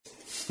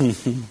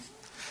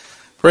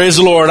Praise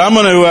the Lord. I'm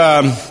going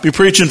to be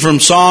preaching from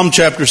Psalm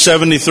chapter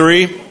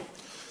 73.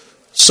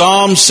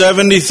 Psalm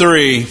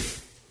 73.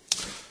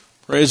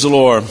 Praise the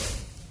Lord.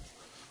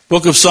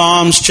 Book of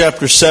Psalms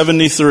chapter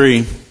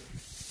 73.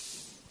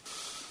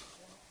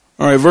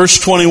 All right, verse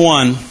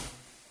 21.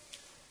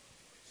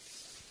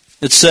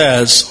 It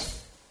says,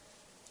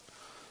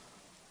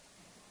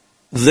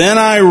 "Then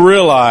I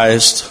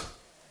realized,"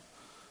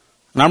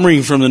 and I'm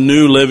reading from the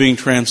New Living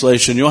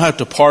Translation. You'll have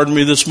to pardon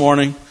me this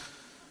morning,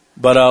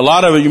 but a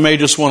lot of it you may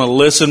just want to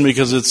listen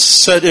because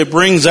it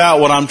brings out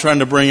what I'm trying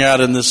to bring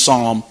out in this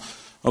psalm.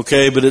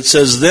 Okay, but it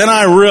says, "Then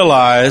I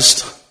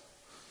realized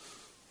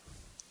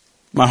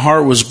my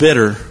heart was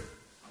bitter,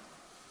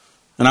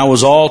 and I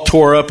was all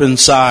tore up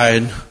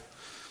inside.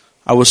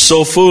 I was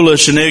so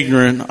foolish and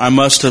ignorant, I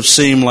must have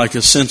seemed like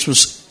a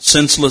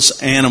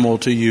senseless animal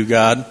to you,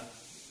 God."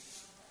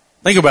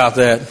 Think about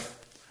that. How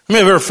many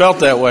have ever felt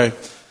that way?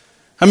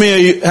 How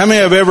many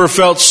have ever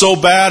felt so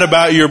bad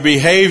about your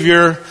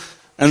behavior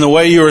and the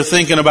way you were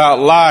thinking about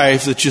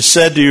life that you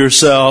said to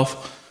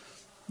yourself,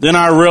 "Then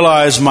I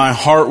realized my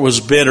heart was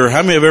bitter"?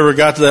 How many have ever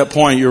got to that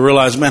point you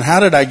realize, man,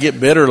 how did I get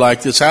bitter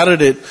like this? How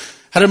did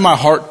my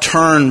heart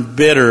turn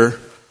bitter?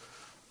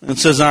 And it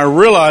says, "I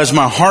realized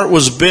my heart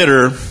was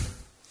bitter.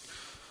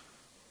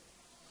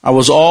 I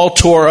was all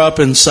tore up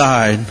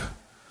inside.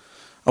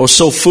 I was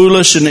so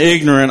foolish and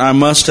ignorant, I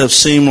must have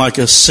seemed like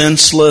a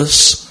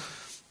senseless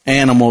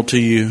animal to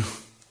you."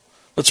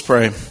 Let's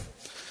pray.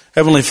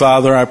 Heavenly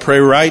Father, I pray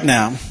right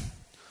now,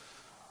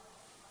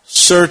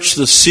 search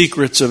the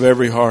secrets of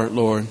every heart,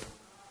 Lord.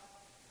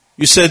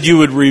 You said you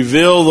would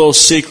reveal those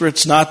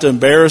secrets, not to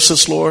embarrass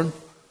us, Lord,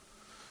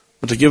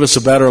 but to give us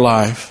a better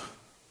life.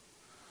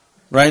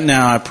 Right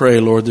now I pray,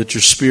 Lord, that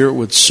your Spirit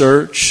would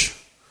search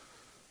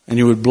and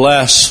you would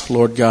bless,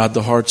 Lord God,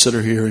 the hearts that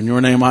are here. In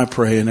your name I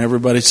pray. And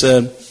everybody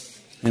said,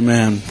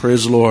 amen.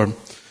 Praise the Lord.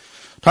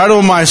 Title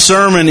of my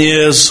sermon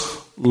is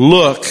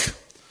Look.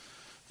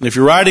 And if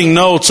you're writing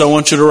notes, I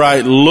want you to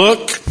write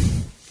look.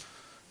 And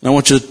I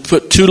want you to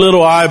put two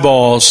little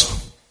eyeballs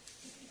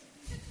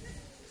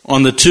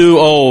on the two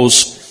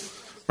O's.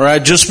 All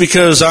right, just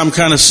because I'm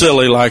kind of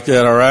silly like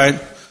that, all right?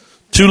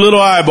 Two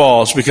little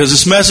eyeballs, because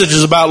this message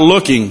is about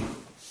looking.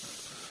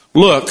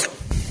 Look.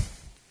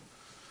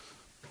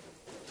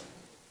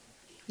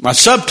 My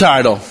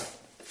subtitle,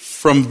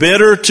 From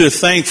Bitter to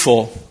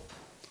Thankful.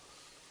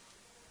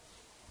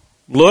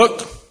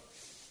 Look.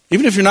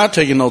 Even if you're not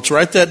taking notes,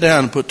 write that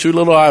down and put two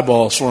little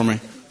eyeballs for me.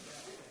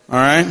 All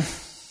right?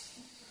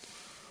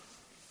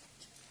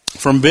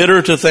 From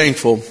bitter to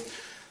thankful.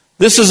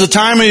 This is a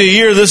time of the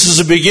year, this is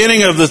the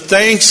beginning of the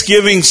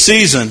Thanksgiving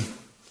season.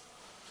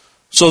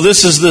 So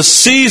this is the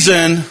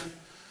season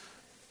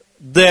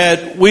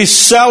that we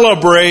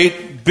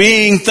celebrate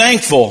being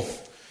thankful.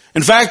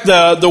 In fact,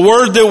 the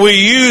word that we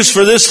use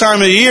for this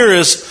time of the year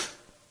is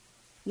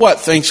what?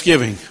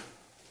 Thanksgiving.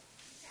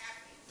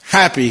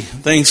 Happy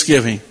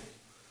Thanksgiving.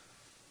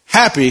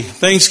 Happy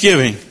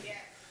Thanksgiving.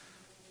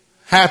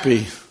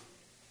 Happy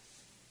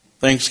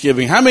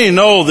Thanksgiving. How many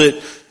know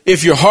that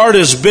if your heart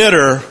is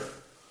bitter,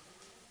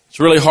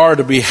 it's really hard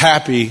to be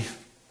happy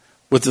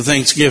with the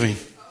Thanksgiving?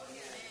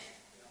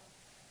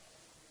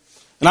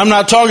 And I'm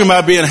not talking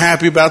about being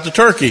happy about the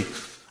turkey.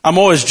 I'm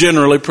always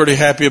generally pretty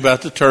happy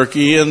about the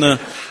turkey and the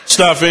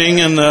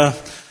stuffing and the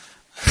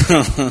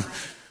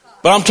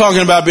but I'm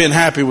talking about being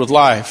happy with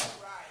life.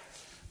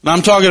 And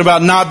I'm talking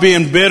about not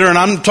being bitter, and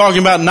I'm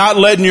talking about not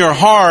letting your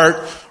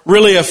heart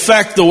really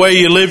affect the way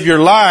you live your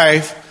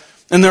life.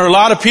 And there are a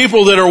lot of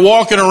people that are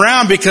walking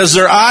around because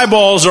their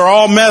eyeballs are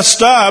all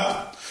messed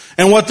up,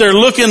 and what they're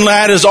looking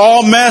at is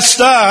all messed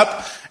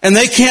up, and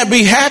they can't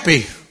be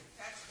happy.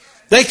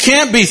 They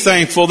can't be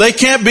thankful. They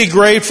can't be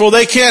grateful.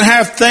 They can't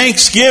have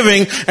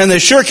Thanksgiving, and they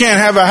sure can't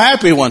have a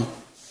happy one.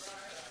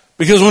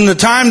 Because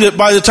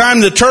by the time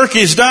the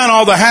turkey's done,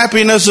 all the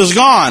happiness is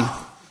gone.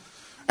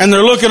 And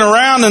they're looking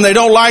around and they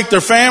don't like their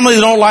family,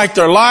 they don't like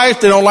their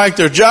life, they don't like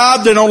their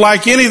job, they don't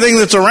like anything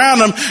that's around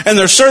them, and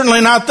they're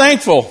certainly not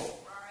thankful.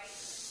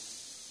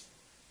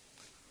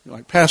 You're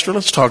like, "Pastor,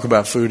 let's talk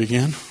about food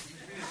again."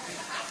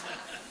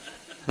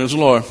 Praise the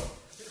Lord.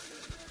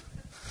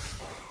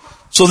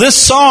 So this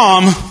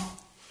psalm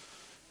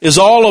is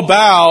all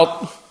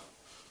about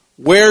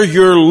where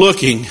you're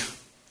looking.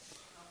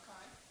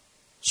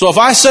 So if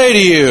I say to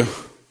you,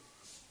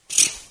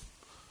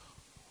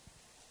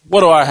 what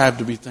do I have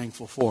to be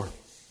thankful for?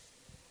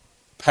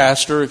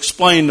 Pastor,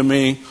 explain to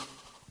me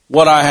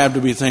what I have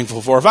to be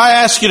thankful for. If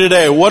I ask you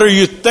today, what are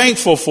you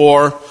thankful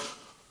for?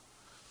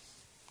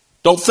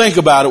 Don't think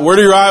about it. Where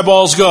do your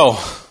eyeballs go?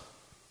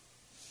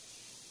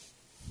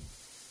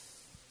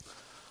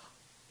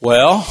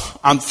 Well,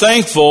 I'm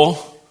thankful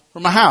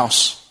for my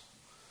house.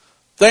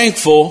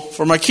 Thankful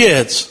for my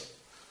kids.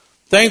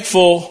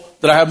 Thankful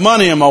that I have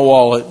money in my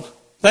wallet.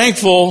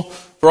 Thankful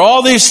for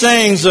all these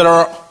things that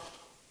are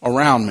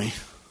around me.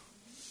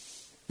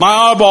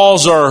 My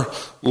eyeballs are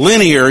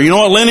linear. You know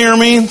what linear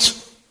means?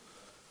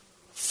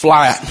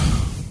 Flat.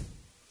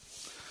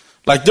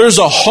 Like there's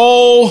a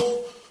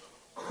whole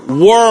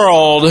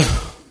world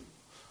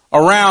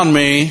around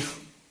me,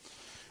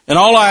 and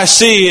all I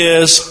see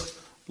is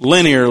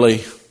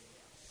linearly.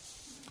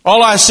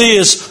 All I see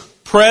is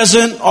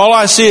present. All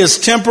I see is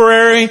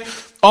temporary.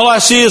 All I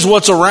see is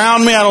what's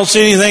around me. I don't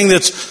see anything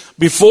that's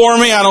before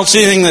me. I don't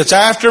see anything that's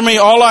after me.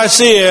 All I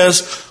see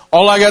is,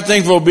 all I got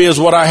thankful to be is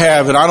what I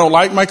have. And I don't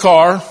like my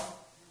car.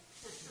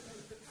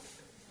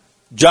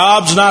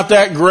 Job's not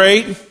that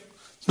great.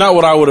 It's not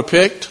what I would have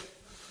picked.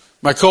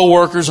 My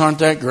coworkers aren't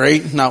that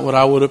great. Not what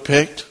I would have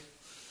picked.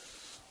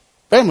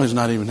 Family's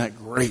not even that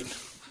great.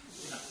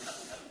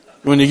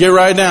 When you get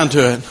right down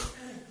to it.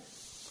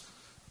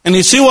 And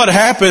you see what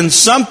happens,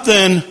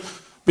 something,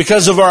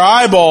 because of our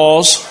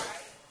eyeballs,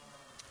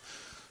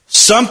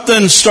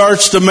 something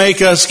starts to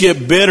make us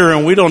get bitter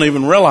and we don't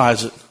even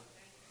realize it.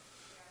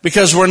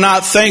 Because we're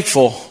not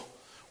thankful.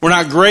 We're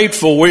not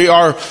grateful.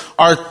 Our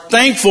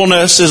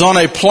thankfulness is on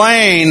a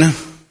plane.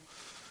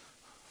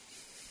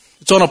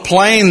 It's on a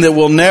plane that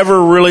will never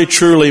really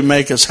truly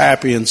make us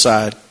happy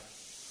inside.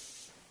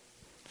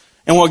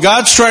 And what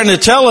God's trying to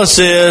tell us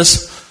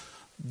is,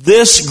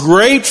 this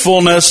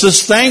gratefulness,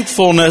 this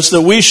thankfulness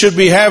that we should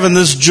be having,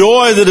 this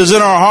joy that is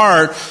in our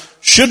heart,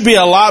 should be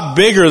a lot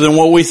bigger than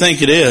what we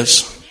think it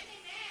is.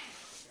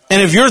 And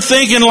if you're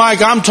thinking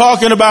like I'm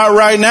talking about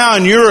right now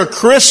and you're a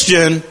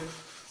Christian,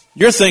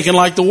 you're thinking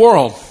like the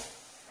world.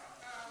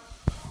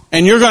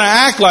 And you're going to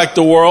act like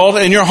the world,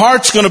 and your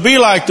heart's going to be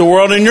like the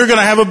world, and you're going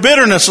to have a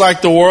bitterness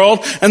like the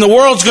world, and the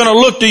world's going to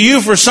look to you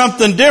for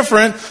something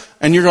different,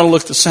 and you're going to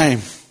look the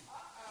same.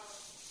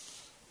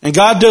 And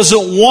God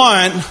doesn't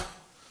want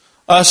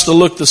us to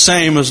look the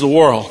same as the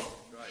world.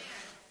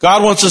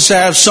 God wants us to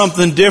have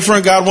something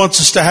different. God wants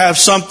us to have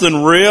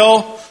something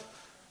real.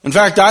 In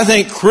fact, I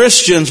think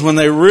Christians, when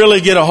they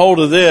really get a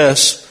hold of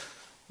this,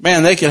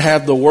 man, they could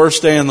have the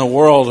worst day in the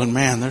world, and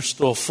man, they're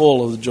still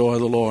full of the joy of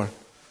the Lord.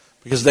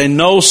 Because they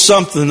know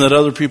something that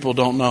other people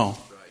don't know.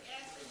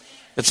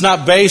 It's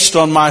not based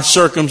on my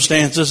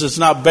circumstances. It's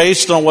not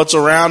based on what's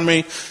around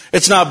me.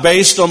 It's not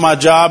based on my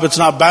job. It's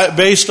not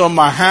based on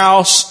my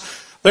house.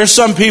 There's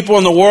some people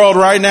in the world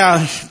right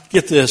now,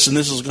 get this, and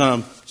this is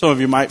going to, some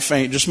of you might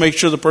faint. Just make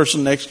sure the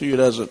person next to you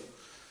doesn't.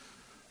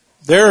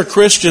 There are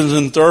Christians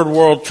in third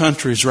world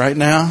countries right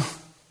now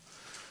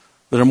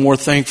that are more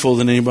thankful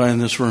than anybody in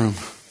this room.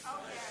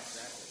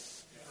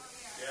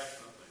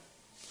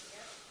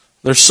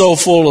 They're so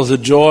full of the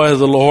joy of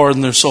the Lord,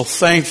 and they're so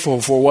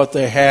thankful for what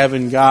they have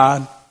in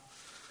God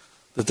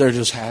that they're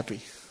just happy.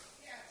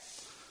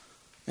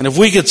 And if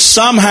they could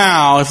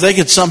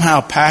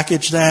somehow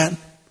package that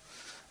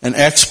and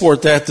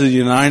export that to the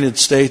United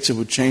States, it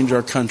would change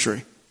our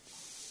country.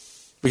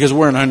 Because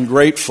we're an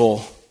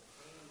ungrateful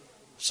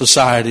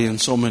society in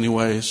so many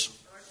ways.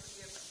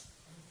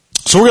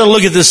 So we're going to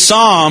look at this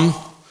psalm.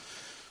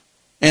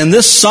 And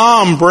this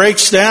psalm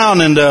breaks down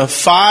into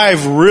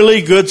 5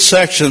 really good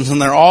sections,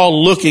 and they're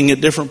all looking at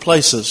different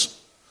places.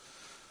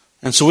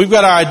 And so we've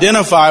got to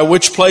identify,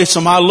 which place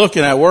am I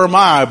looking at? Where are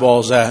my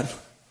eyeballs at?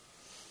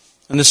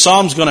 And this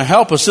psalm's going to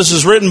help us. This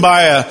is written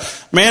by a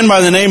man by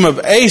the name of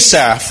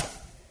Asaph.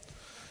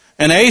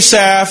 And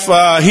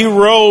Asaph, he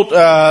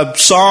wrote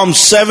Psalm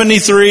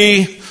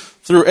 73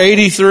 through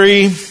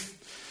 83,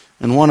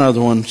 and one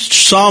other one,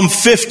 Psalm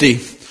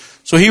 50.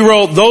 So he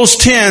wrote those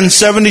 10,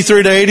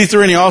 73 to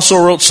 83, and he also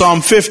wrote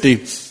Psalm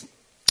 50.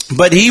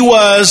 But he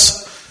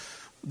was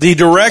the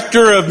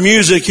director of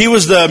music. He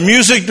was the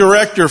music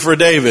director for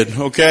David,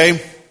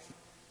 okay?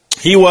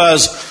 He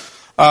was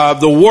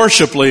the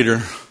worship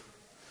leader.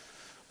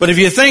 But if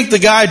you think the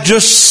guy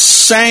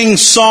just sang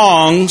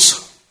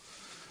songs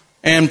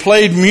and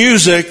played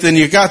music, then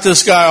you got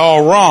this guy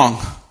all wrong.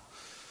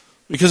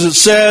 Because it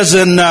says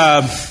in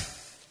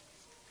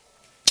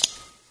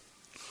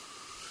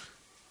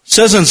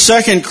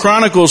 2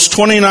 Chronicles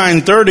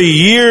 29:30,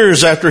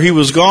 years after he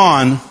was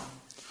gone,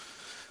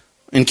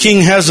 and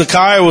King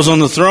Hezekiah was on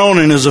the throne,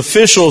 and his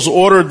officials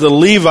ordered the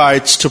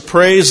Levites to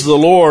praise the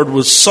Lord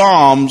with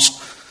psalms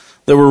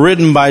that were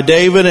written by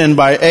David and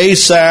by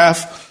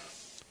Asaph,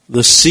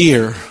 the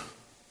seer,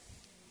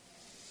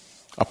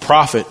 a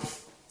prophet.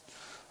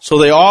 So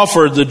they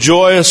offered the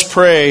joyous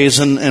praise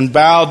and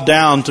bowed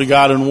down to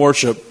God in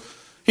worship.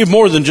 He was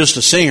more than just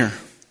a singer.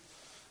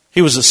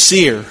 He was a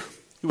seer.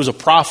 He was a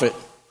prophet.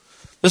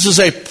 This is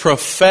a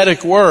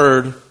prophetic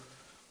word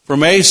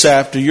from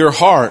Asaph to your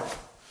heart.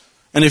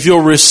 And if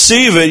you'll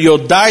receive it,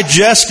 you'll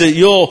digest it,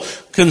 you'll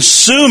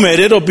consume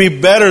it, it'll be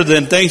better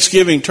than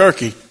Thanksgiving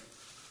turkey.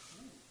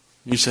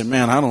 You say,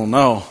 man, I don't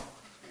know.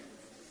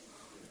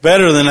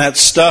 Better than that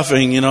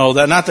stuffing,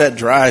 that not that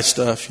dry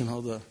stuff,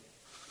 the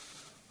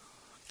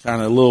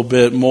kind of a little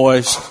bit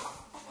moist.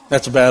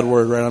 That's a bad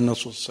word, right? I'm not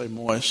supposed to say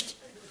moist.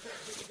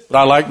 But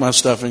I like my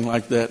stuffing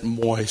like that,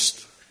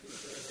 moist.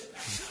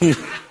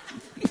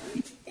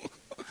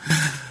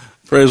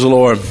 Praise the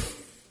Lord.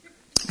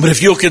 But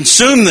if you'll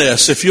consume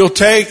this, if you'll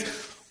take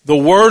the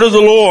word of the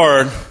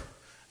Lord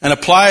and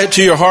apply it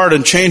to your heart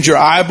and change your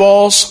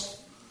eyeballs,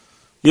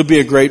 you'll be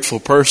a grateful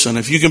person.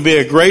 If you can be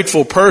a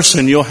grateful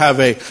person, you'll have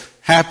a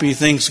happy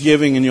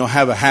Thanksgiving and you'll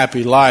have a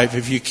happy life.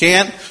 If you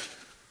can't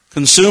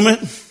consume it,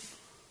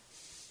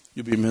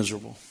 you'll be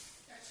miserable.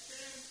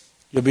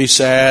 You'll be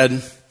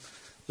sad.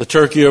 The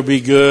turkey will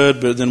be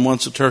good, but then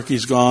once the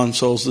turkey's gone,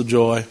 so's the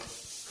joy.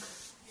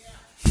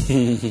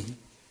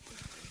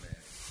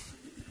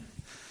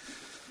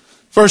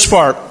 First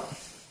part,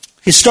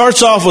 he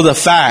starts off with a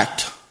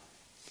fact.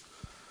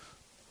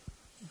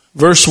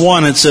 Verse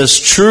 1, it says,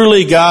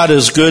 truly God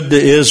is good to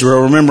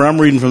Israel. Remember,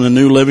 I'm reading from the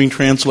New Living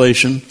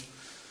Translation.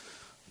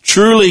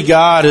 Truly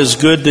God is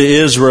good to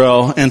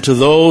Israel and to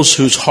those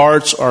whose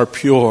hearts are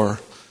pure.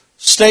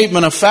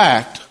 Statement of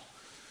fact.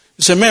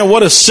 You say, man,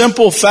 what a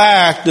simple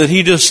fact that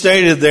he just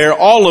stated there.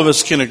 All of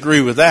us can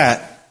agree with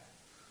that.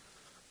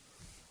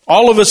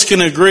 All of us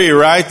can agree,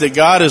 right, that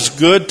God is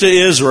good to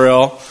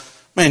Israel.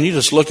 Man, you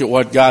just look at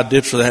what God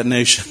did for that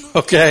nation,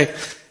 okay?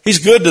 He's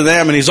good to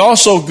them, and He's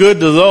also good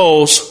to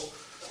those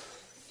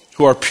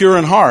who are pure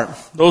in heart,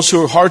 those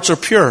whose hearts are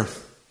pure.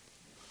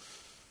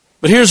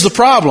 But here's the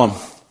problem.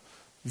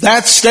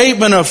 That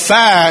statement of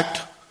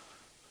fact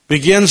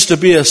begins to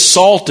be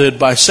assaulted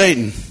by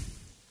Satan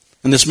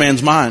in this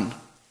man's mind.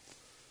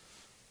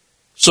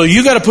 So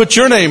you got to put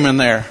your name in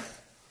there.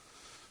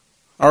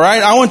 All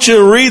right? I want you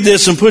to read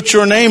this and put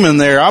your name in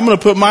there. I'm going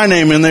to put my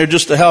name in there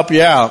just to help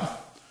you out.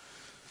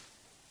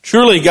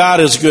 Truly God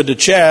is good to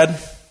Chad.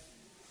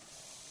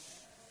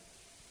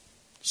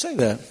 Say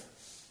that.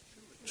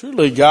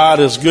 Truly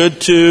God is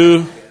good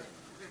to...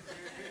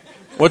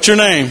 What's your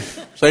name?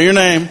 Say your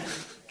name.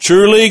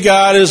 Truly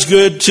God is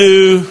good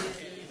to...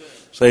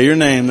 Say your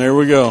name. There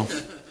we go.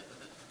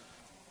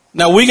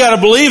 Now we got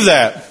to believe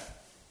that.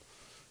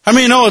 How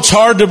many know it's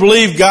hard to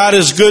believe God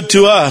is good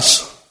to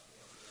us?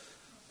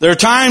 There are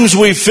times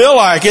we feel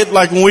like it,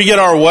 like when we get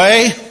our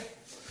way.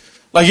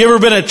 Like you ever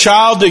been a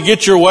child that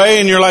gets your way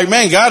and you're like,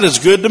 man, God is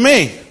good to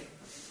me.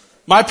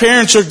 My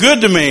parents are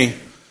good to me.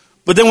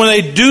 But then when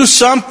they do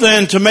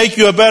something to make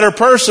you a better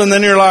person,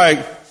 then you're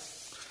like,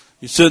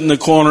 you sit in the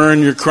corner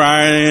and you're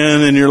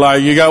crying and you're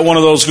like, you got one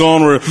of those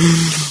going where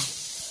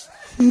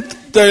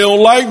they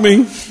don't like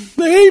me.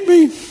 They hate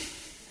me.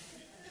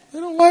 They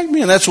don't like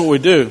me. And that's what we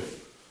do.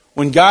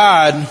 When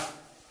God,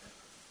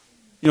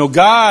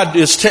 God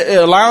is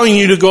allowing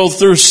you to go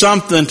through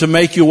something to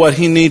make you what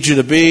He needs you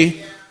to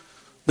be,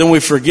 then we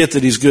forget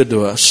that He's good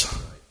to us.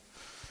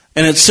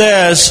 And it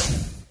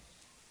says,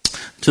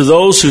 to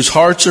those whose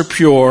hearts are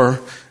pure,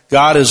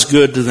 God is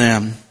good to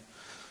them.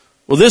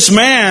 Well, this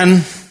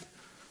man,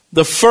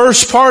 the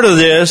first part of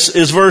this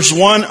is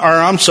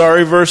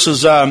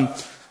verses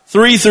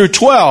 3 through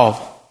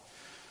 12.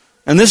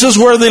 And this is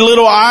where the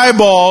little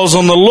eyeballs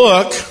on the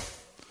look,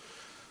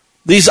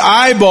 these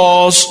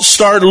eyeballs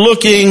start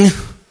looking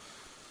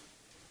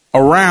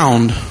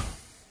around.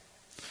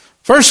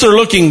 First they're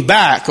looking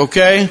back,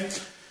 okay?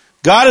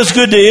 God is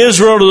good to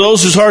Israel, to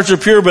those whose hearts are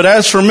pure, but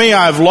as for me,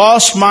 I've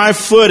lost my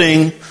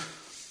footing.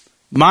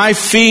 My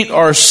feet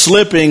are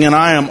slipping and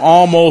I am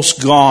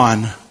almost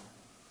gone.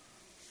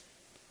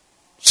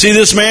 See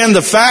this man?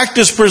 The fact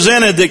is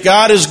presented that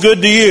God is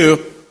good to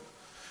you.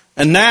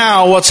 And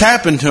now what's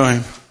happened to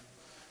him?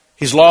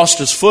 He's lost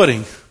his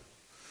footing.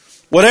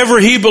 Whatever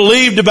he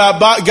believed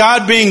about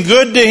God being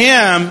good to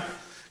him,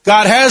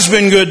 God has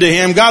been good to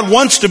him. God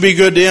wants to be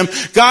good to him.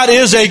 God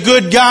is a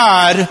good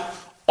God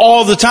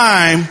all the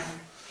time.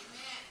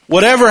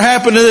 Whatever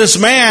happened to this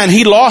man,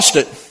 he lost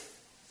it.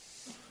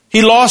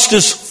 He lost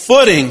his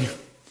footing.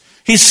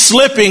 He's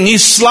slipping.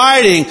 He's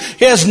sliding.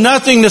 He has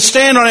nothing to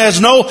stand on. He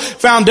has no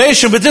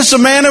foundation. But this is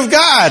a man of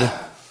God.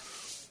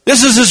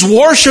 This is his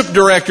worship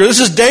director. This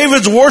is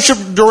David's worship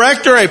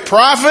director, a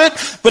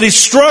prophet. But he's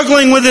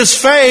struggling with his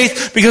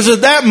faith because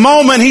at that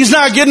moment he's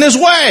not getting his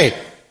way.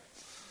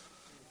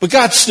 But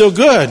God's still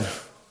good.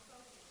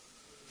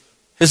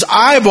 His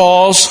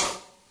eyeballs,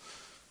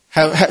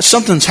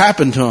 something's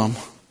happened to him.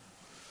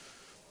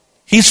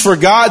 He's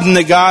forgotten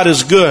that God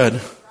is good.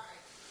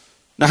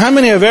 Now, how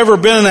many have ever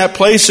been in that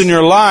place in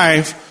your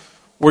life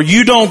where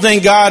you don't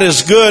think God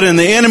is good and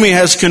the enemy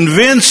has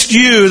convinced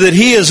you that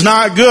He is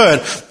not good?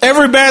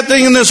 Every bad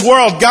thing in this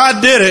world,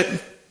 God did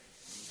it.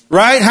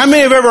 Right? How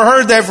many have ever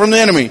heard that from the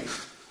enemy?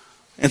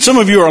 And some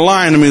of you are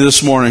lying to me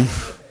this morning.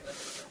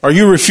 Or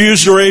you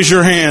refuse to raise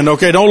your hand.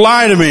 Okay, don't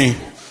lie to me.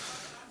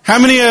 How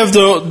many of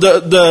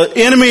the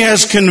enemy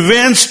has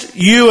convinced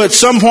you at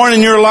some point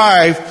in your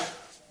life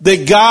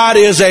that God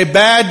is a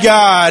bad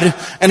God,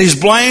 and He's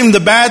blamed the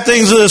bad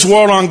things of this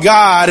world on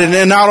God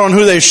and not on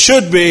who they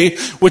should be,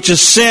 which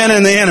is sin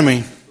and the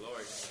enemy.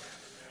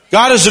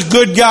 God is a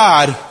good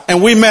God,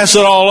 and we mess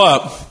it all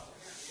up.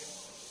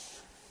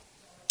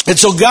 And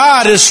so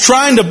God is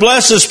trying to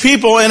bless His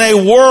people in a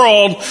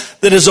world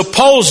that is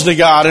opposed to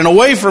God and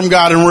away from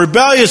God and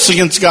rebellious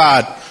against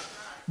God.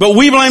 But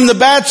we blame the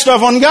bad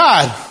stuff on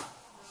God.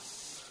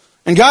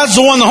 And God's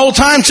the one the whole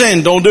time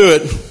saying, don't do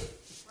it.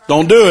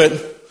 Don't do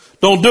it.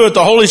 Don't do it.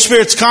 The Holy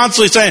Spirit's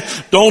constantly saying,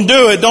 don't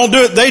do it. Don't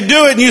do it. They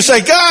do it and you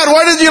say, God,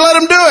 why did you let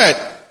them do it?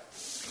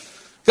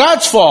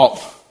 God's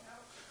fault.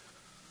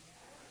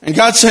 And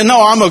God said,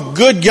 no, I'm a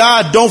good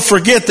God. Don't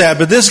forget that.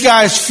 But this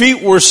guy's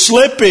feet were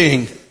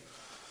slipping.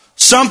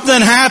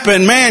 Something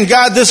happened. Man,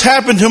 God, this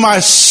happened to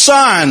my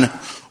son.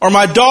 or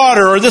my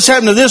daughter, or this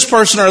happened to this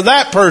person or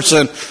that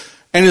person.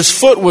 And his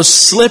foot was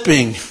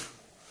slipping.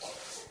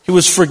 He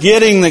was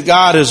forgetting that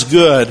God is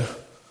good.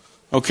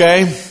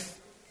 Okay?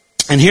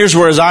 And here's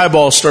where his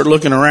eyeballs start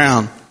looking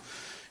around.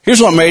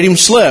 Here's what made him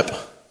slip.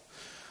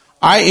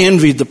 I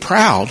envied the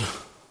proud.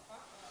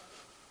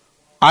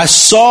 I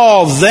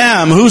saw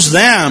them. Who's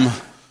them?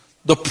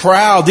 The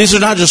proud. These are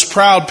not just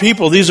proud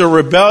people. These are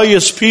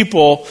rebellious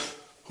people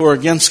who are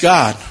against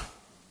God.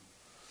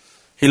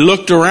 He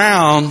looked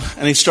around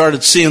and he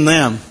started seeing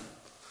them.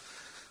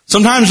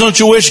 Sometimes don't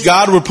you wish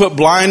God would put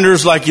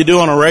blinders like you do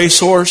on a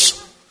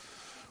racehorse?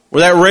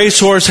 Where that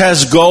racehorse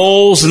has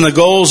goals and the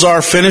goals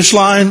are finish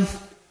line.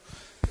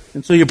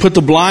 And so you put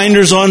the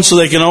blinders on so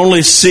they can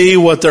only see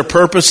what their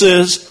purpose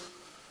is.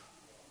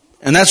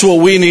 And that's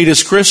what we need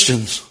as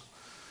Christians.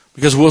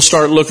 Because we'll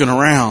start looking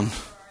around.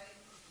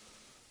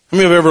 How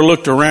many have ever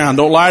looked around?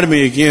 Don't lie to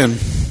me again.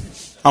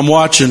 I'm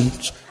watching.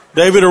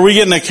 David, are we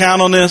getting a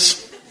count on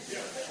this?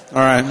 All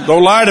right.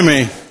 Don't lie to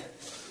me.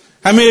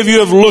 How many of you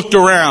have looked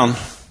around?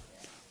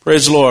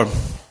 Praise the Lord.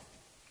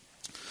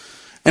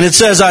 And it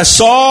says,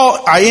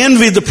 I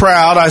envied the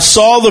proud. I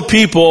saw the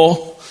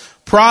people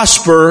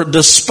prosper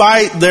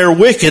despite their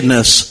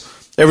wickedness.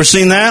 Ever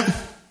seen that?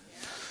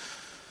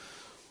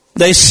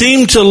 They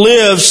seem to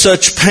live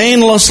such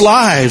painless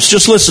lives.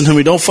 Just listen to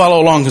me. Don't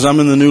follow along because I'm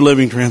in the New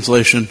Living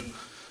Translation.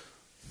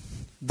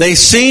 They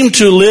seem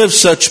to live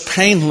such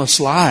painless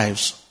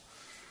lives.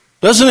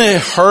 Doesn't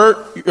it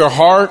hurt your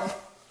heart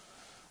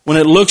when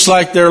it looks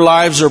like their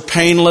lives are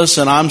painless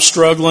and I'm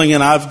struggling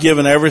and I've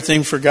given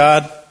everything for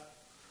God?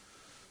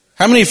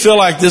 How many feel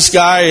like this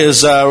guy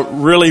is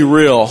really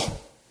real?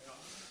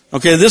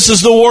 Okay, this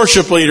is the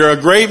worship leader, a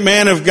great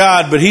man of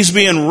God, but he's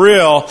being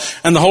real,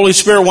 and the Holy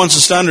Spirit wants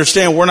us to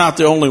understand we're not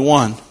the only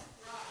one.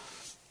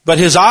 But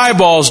his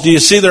eyeballs, do you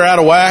see they're out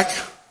of whack?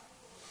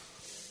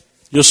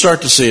 You'll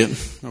start to see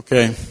it.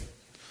 Okay.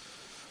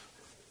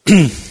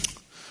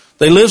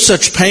 They live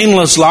such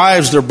painless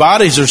lives. Their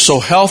bodies are so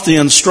healthy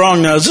and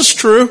strong. Now, is this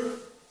true?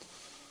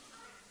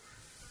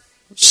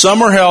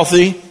 Some are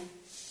healthy.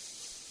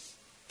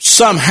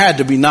 Some had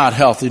to be not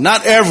healthy.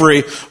 Not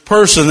every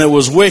person that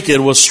was wicked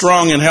was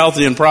strong and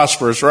healthy and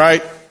prosperous,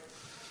 right?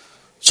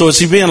 So is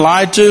he being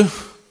lied to?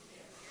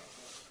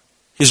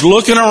 He's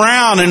looking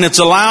around and it's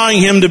allowing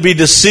him to be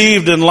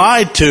deceived and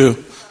lied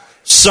to.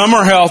 Some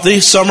are healthy,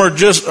 some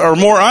are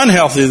more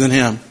unhealthy than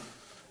him.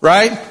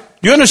 Right?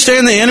 Do you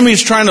understand the enemy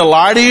is trying to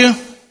lie to you?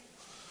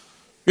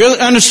 You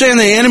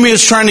understand the enemy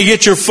is trying to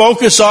get your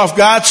focus off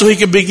God so he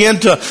can begin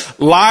to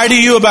lie to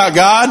you about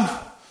God?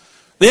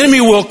 The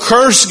enemy will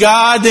curse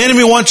God. The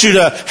enemy wants you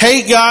to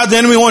hate God. The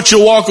enemy wants you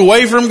to walk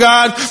away from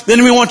God. The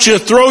enemy wants you to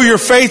throw your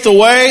faith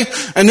away.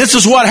 And this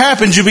is what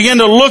happens. You begin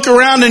to look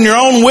around in your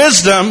own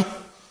wisdom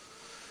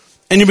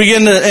and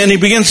he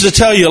begins to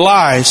tell you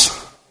lies.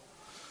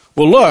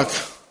 Well, look,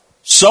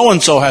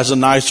 so-and-so has a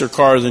nicer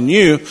car than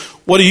you.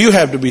 What do you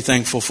have to be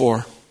thankful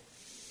for?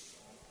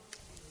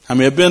 How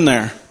many have been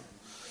there?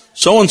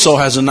 So-and-so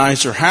has a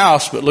nicer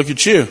house, but look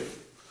at you.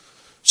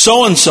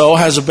 So-and-so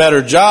has a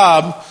better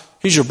job.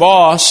 He's your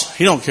boss.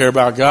 He don't care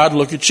about God.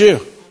 Look at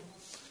you.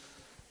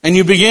 And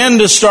you begin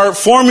to start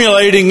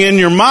formulating in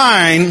your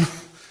mind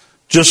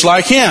just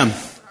like him.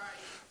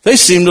 They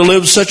seem to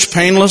live such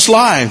painless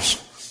lives.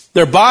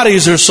 Their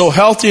bodies are so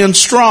healthy and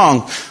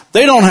strong.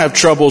 They don't have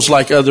troubles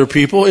like other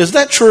people. Is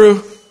that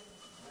true?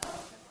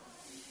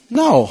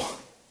 No.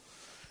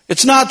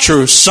 It's not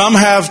true. Some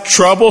have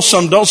trouble,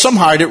 some don't. Some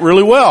hide it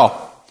really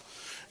well.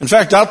 In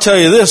fact, I'll tell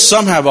you this,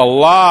 some have a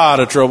lot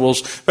of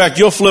troubles. In fact,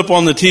 you'll flip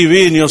on the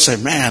TV and you'll say,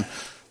 man,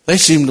 they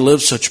seem to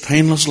live such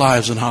painless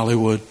lives in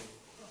Hollywood.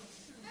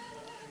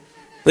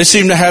 They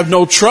seem to have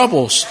no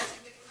troubles.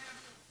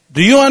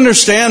 Do you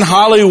understand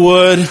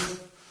Hollywood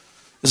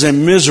is a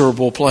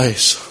miserable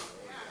place?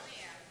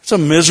 It's a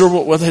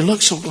miserable, well, they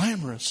look so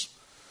glamorous.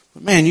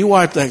 But man, you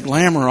wipe that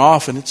glamour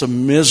off and it's a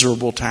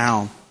miserable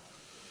town.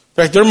 In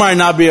fact, there might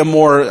not be a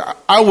more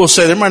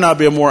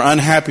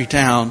unhappy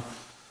town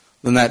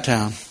than that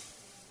town.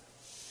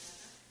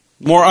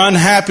 More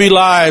unhappy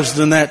lives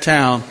than that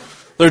town.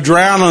 They're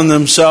drowning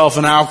themselves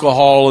in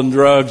alcohol and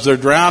drugs. They're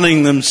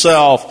drowning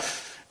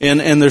themselves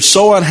and they're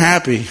so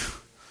unhappy.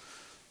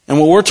 And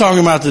what we're talking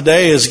about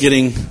today is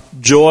getting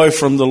joy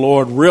from the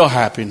Lord, real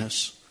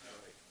happiness.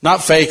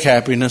 Not fake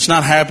happiness,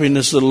 not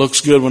happiness that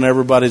looks good when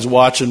everybody's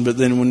watching, but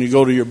then when you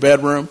go to your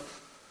bedroom,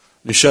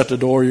 you shut the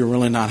door, you're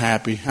really not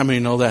happy. How many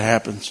know that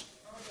happens?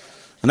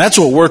 And that's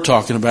what we're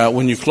talking about.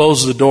 When you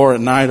close the door at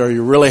night, are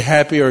you really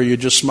happy or are you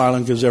just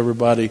smiling because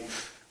everybody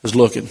is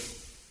looking?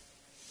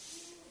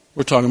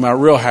 We're talking about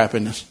real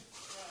happiness.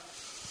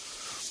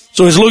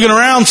 So he's looking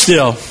around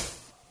still.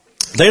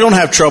 They don't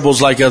have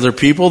troubles like other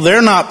people.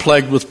 They're not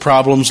plagued with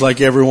problems like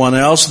everyone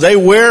else. They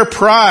wear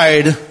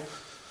pride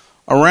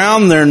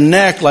around their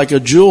neck like a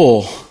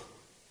jewel.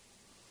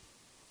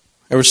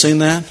 Ever seen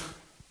that?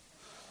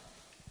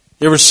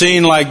 You ever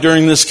seen, like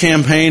during this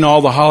campaign,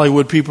 all the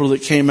Hollywood people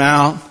that came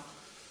out?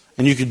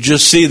 And you could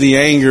just see the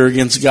anger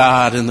against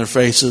God in their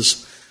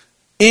faces.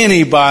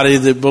 anybody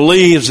that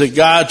believes that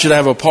God should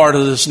have a part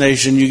of this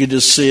nation, you could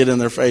just see it in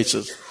their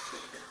faces.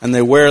 And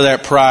they wear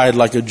that pride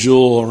like a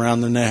jewel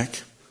around their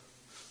neck.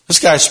 This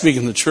guy's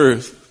speaking the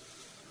truth.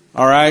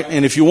 All right?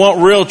 And if you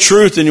want real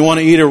truth and you want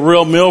to eat a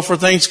real meal for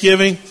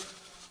Thanksgiving,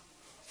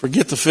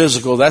 forget the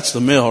physical. That's the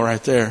meal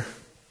right there.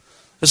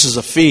 This is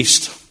a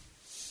feast.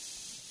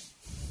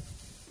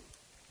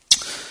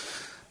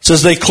 It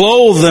says they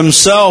clothe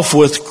themselves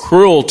with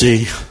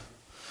cruelty.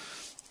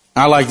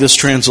 I like this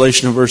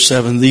translation of verse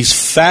 7. These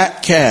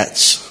fat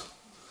cats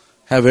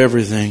have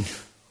everything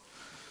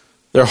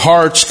their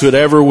hearts could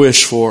ever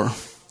wish for.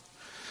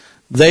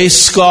 They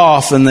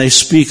scoff and they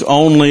speak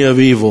only of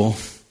evil.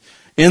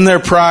 In their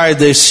pride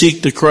they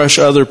seek to crush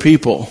other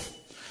people.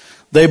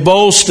 They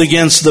boast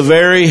against the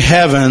very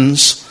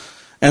heavens,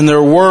 and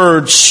their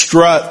words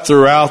strut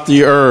throughout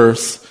the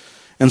earth.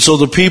 And so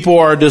the people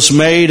are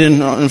dismayed.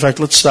 And in fact,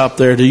 let's stop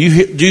there. Do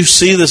you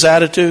see this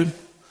attitude?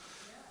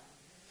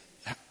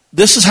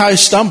 This is how he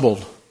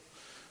stumbled.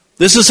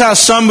 This is how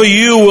some of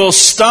you will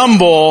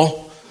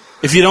stumble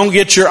if you don't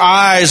get your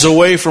eyes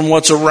away from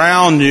what's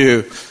around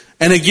you.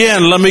 And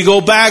again, let me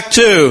go back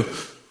to,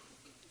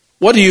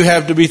 what do you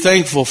have to be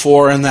thankful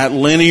for in that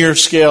linear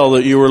scale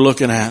that you were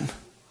looking at?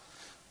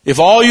 If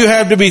all you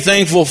have to be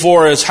thankful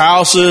for is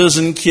houses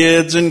and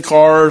kids and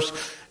cars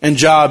and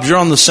jobs, you're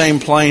on the same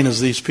plane as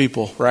these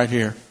people right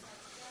here.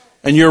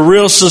 And you're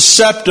real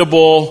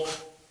susceptible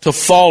to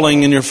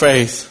falling in your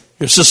faith.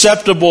 You're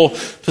susceptible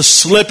to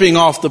slipping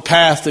off the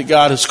path that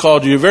God has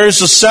called you. You're very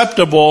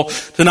susceptible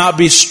to not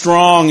be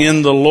strong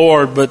in the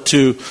Lord, but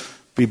to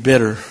be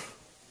bitter.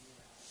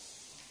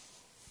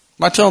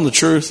 Am I telling the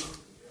truth?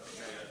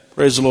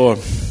 Praise the Lord.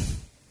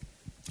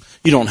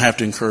 You don't have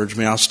to encourage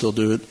me. I'll still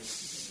do it.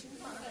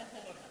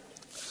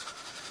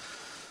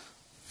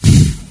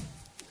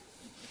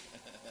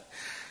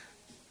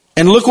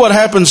 And look what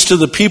happens to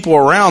the people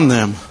around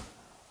them.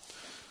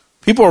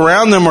 People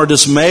around them are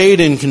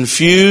dismayed and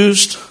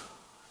confused,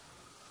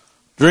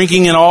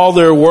 drinking in all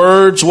their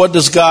words. What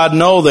does God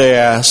know, they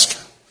ask.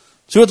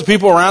 See what the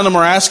people around them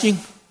are asking?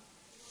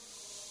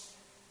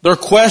 They're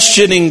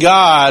questioning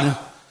God,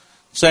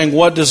 saying,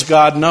 what does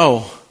God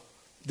know?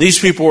 These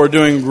people are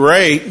doing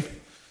great,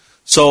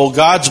 so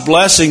God's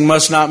blessing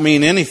must not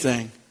mean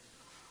anything.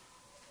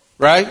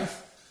 Right?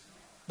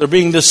 They're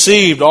being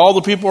deceived. All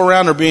the people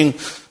around are being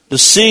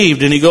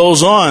deceived. And he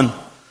goes on.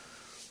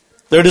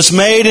 They're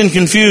dismayed and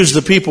confused,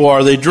 the people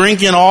are. They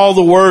drink in all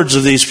the words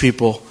of these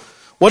people.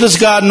 What does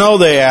God know,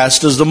 they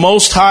ask? Does the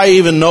Most High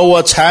even know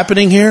what's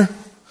happening here?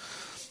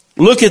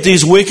 Look at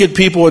these wicked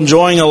people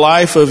enjoying a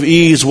life of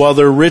ease while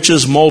their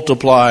riches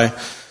multiply.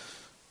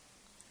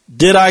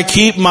 Did I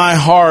keep my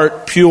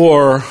heart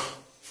pure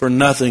for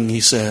nothing,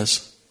 he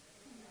says.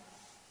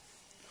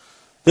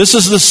 This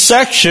is the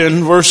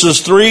section, verses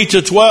 3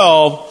 to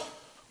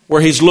 12,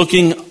 where he's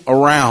looking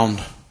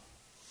around.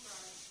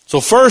 So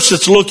first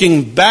it's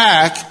looking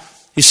back.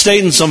 He's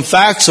stating some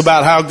facts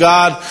about how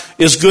God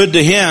is good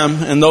to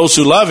him and those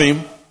who love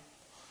him.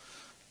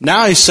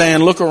 Now he's saying,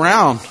 look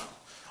around.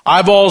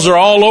 Eyeballs are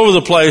all over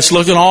the place,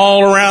 looking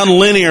all around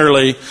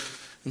linearly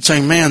and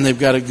saying, man, they've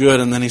got it good.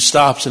 And then he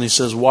stops and he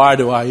says, why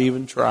do I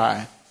even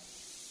try?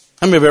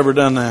 How many have ever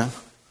done that?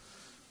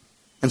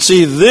 And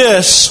see,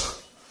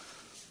 this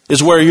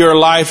is where your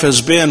life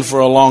has been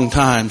for a long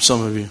time,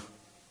 some of you.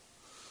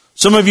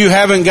 Some of you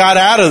haven't got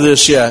out of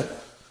this yet.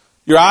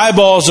 Your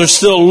eyeballs are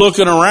still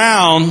looking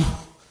around,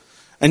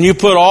 and you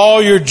put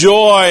all your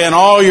joy and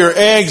all your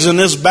eggs in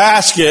this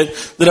basket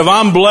that if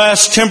I'm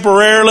blessed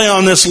temporarily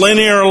on this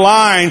linear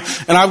line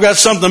and I've got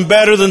something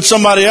better than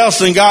somebody else,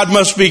 then God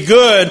must be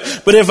good.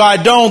 But if I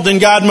don't, then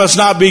God must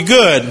not be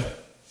good.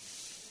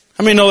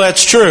 How many know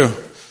that's true?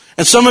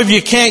 And some of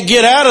you can't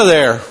get out of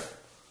there.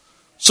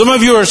 Some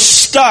of you are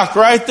stuck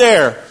right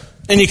there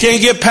and you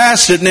can't get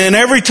past it. And then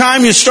every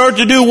time you start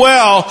to do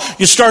well,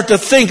 you start to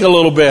think a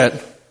little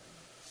bit.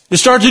 You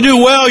start to do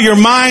well, your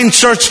mind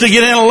starts to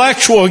get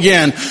intellectual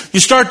again. You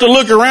start to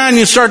look around and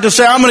you start to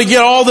say, I'm going to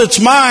get all that's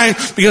mine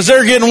because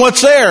they're getting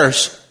what's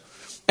theirs.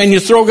 And you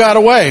throw God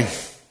away.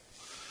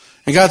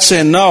 And God's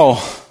saying,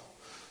 no,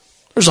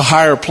 there's a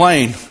higher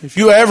plane. If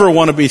you ever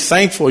want to be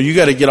thankful, you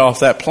got to get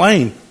off that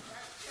plane.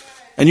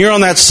 And you're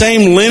on that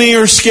same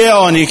linear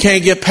scale and you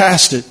can't get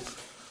past it.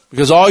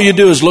 Because all you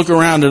do is look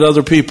around at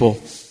other people.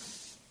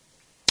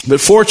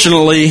 But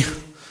fortunately,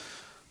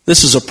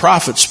 this is a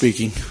prophet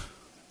speaking.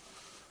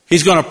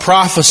 He's going to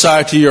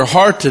prophesy to your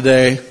heart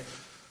today.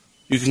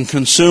 You can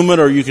consume it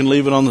or you can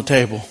leave it on the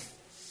table.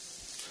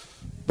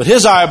 But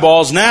his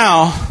eyeballs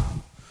now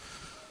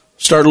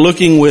start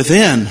looking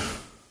within.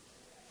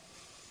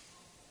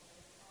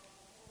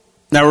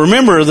 Now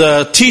remember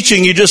the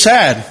teaching you just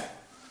had.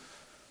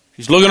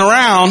 He's looking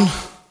around.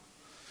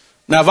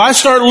 Now if I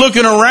start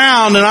looking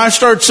around and I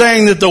start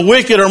saying that the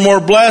wicked are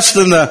more blessed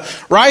than the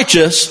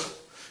righteous,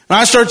 and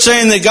I start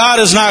saying that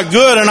God is not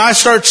good, and I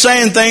start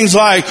saying things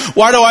like,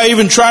 why do I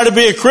even try to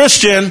be a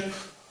Christian?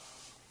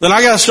 Then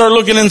I got to start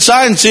looking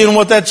inside and seeing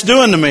what that's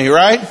doing to me,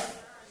 right?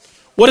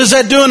 What is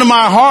that doing to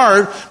my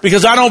heart?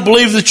 Because I don't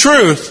believe the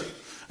truth.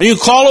 And you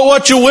call it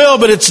what you will,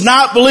 but it's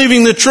not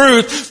believing the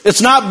truth.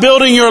 It's not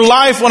building your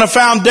life on a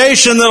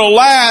foundation that'll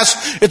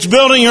last. It's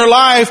building your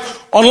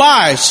life on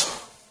lies.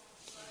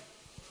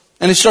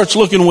 And he starts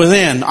looking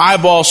within.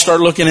 Eyeballs start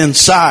looking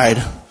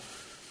inside.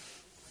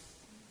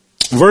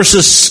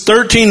 Verses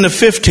 13 to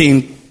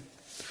 15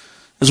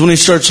 is when he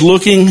starts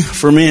looking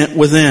for me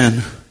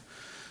within.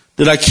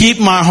 Did I keep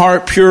my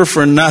heart pure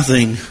for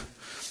nothing?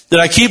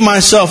 Did I keep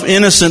myself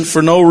innocent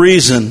for no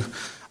reason?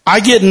 I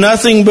get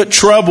nothing but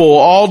trouble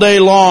all day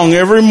long.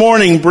 Every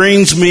morning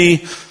brings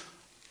me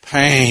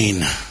pain.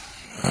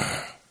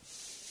 How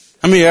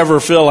many of you ever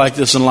feel like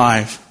this in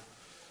life?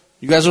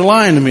 You guys are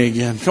lying to me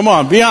again. Come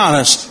on, be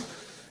honest.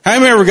 How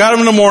many of you ever got up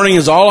in the morning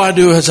is all I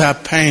do is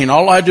have pain.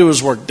 All I do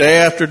is work day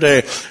after day.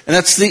 And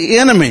that's the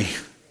enemy.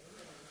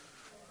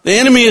 The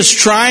enemy is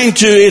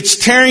it's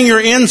tearing your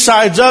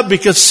insides up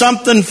because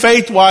something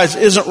faith-wise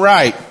isn't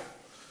right.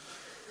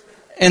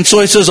 And so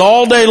he says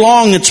all day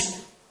long it's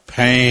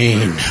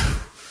pain.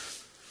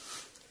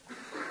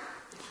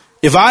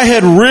 If I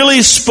had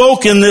really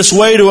spoken this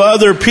way to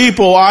other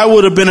people, I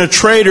would have been a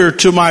traitor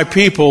to my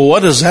people.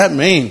 What does that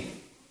mean?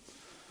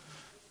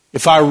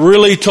 If I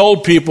really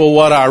told people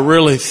what I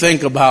really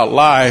think about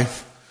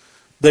life,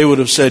 they would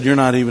have said, you're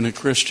not even a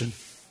Christian.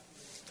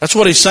 That's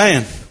what he's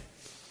saying.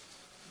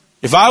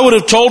 If I would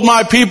have told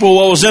my people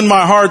what was in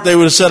my heart, they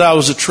would have said I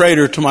was a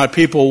traitor to my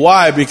people.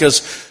 Why?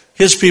 Because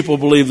his people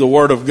believe the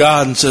Word of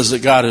God and says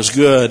that God is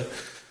good.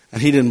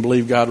 And he didn't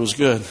believe God was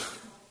good.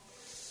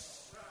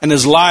 And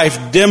his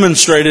life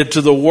demonstrated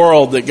to the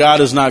world that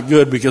God is not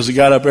good because he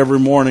got up every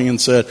morning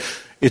and said,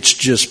 it's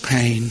just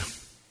pain.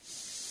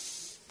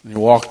 And he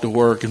walked to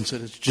work and said,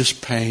 it's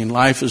just pain.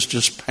 Life is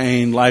just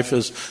pain. Life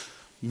is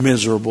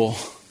miserable.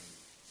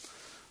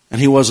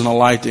 And he wasn't a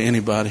light to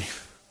anybody.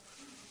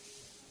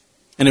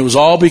 And it was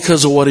all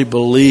because of what he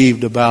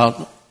believed about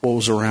what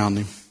was around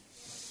him.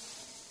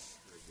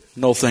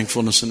 No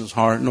thankfulness in his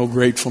heart, no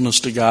gratefulness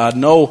to God,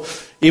 no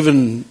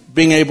even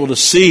being able to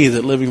see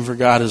that living for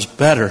God is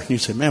better. And you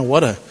say, man,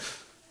 what a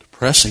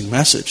depressing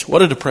message.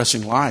 What a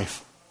depressing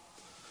life.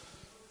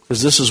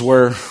 Because this is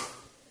where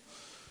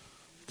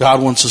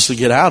God wants us to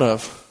get out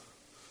of.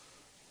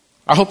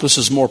 I hope this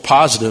is more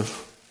positive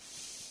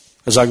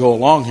as I go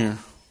along here.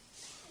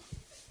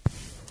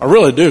 I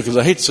really do, because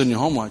I hate to send you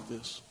home like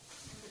this.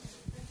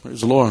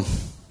 Praise the Lord.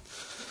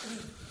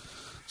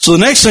 So the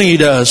next thing he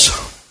does,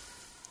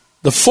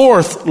 the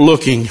fourth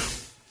looking,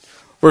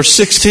 verse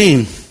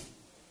 16.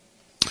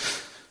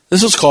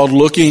 This is called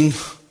looking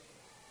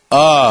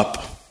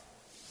up.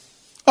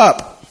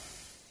 Up.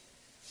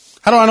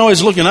 How do I know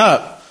he's looking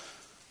up?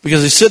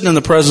 Because he's sitting in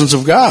the presence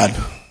of God.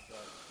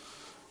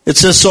 It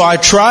says, so I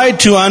tried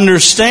to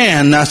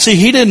understand. Now see,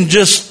 he didn't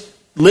just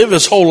live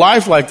his whole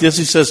life like this.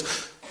 He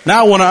says,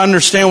 now I want to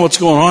understand what's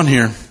going on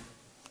here.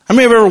 How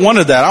many have ever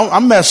wanted that?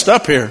 I'm messed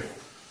up here.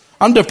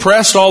 I'm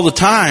depressed all the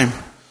time.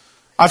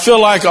 I feel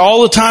like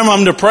all the time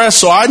I'm depressed,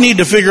 so I need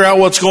to figure out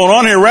what's going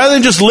on here. Rather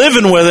than just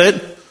living with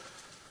it,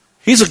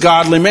 he's a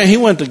godly man. He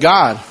went to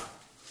God.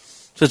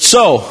 Said,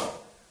 so,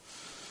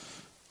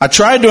 I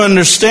tried to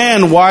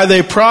understand why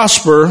they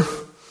prosper,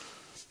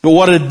 but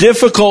what a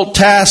difficult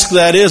task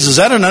that is. Is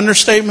that an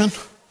understatement?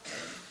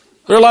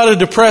 There are a lot of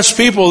depressed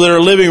people that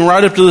are living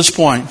right up to this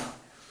point.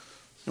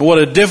 And what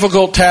a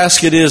difficult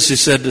task it is, he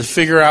said, to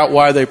figure out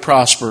why they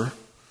prosper.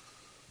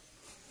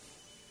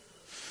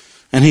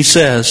 And he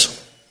says,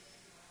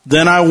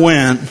 then I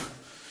went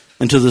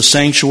into the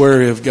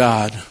sanctuary of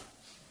God.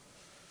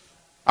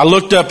 I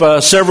looked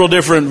up several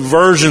different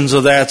versions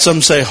of that.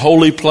 Some say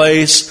holy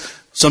place.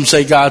 Some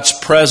say God's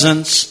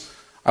presence.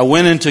 I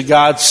went into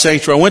God's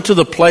sanctuary. I went to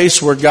the place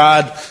where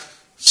God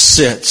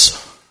sits.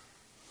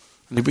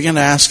 And he began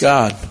to ask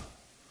God,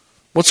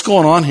 what's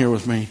going on here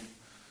with me?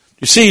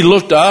 You see, he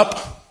looked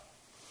up.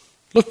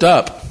 Looked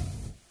up.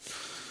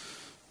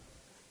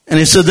 And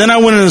he said, then I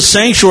went into the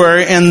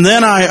sanctuary, and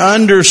then I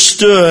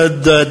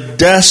understood the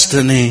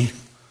destiny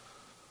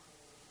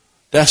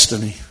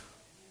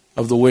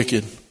of the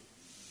wicked.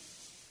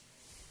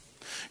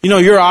 You know,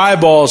 your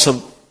eyeballs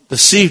have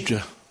deceived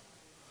you.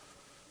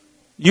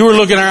 You were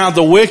looking around at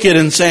the wicked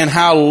and saying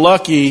how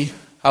lucky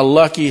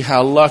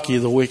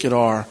the wicked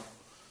are.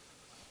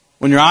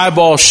 When your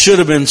eyeballs should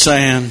have been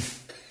saying,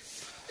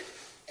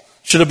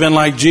 should have been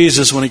like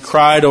Jesus when he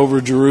cried over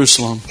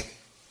Jerusalem.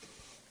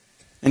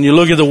 And you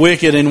look at the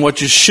wicked, and what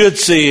you should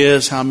see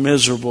is how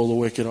miserable the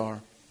wicked are.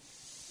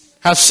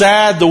 How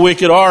sad the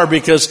wicked are,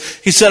 because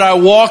he said, I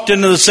walked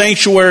into the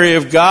sanctuary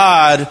of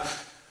God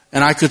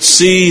and I could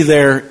see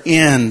their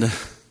end.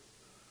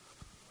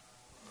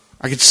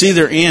 I could see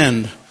their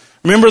end.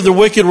 Remember, the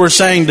wicked were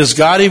saying, does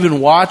God even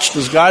watch?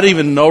 Does God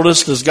even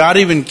notice? Does God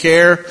even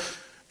care?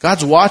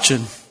 God's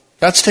watching.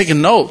 God's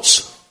taking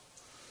notes.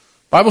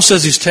 The Bible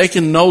says he's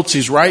taking notes.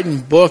 He's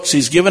writing books.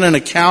 He's given an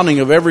accounting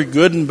of every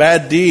good and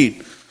bad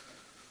deed.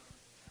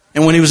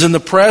 And when he was in the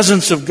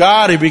presence of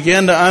God, he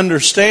began to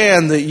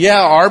understand that,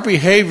 our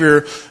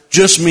behavior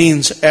just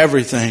means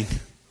everything.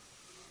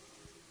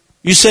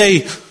 You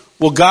say,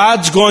 well,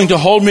 God's going to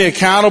hold me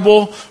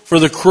accountable for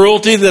the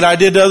cruelty that I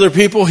did to other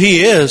people?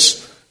 He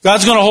is.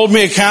 God's going to hold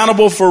me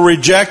accountable for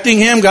rejecting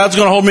Him. God's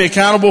going to hold me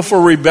accountable for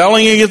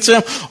rebelling against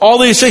Him. All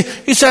these things.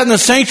 He sat in the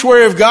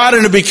sanctuary of God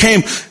and it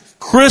became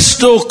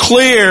crystal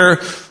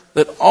clear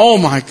that, oh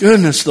my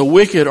goodness, the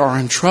wicked are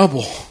in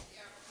trouble.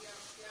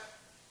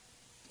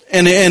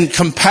 And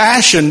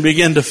compassion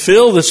began to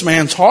fill this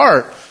man's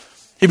heart.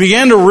 He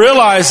began to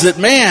realize that,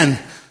 man,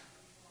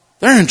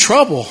 they're in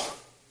trouble.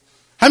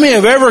 How many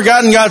have ever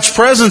gotten God's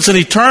presence and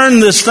He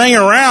turned this thing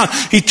around?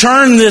 He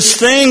turned this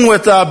thing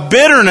with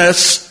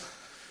bitterness,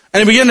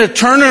 and He began to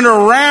turn it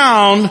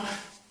around,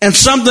 and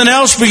something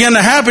else began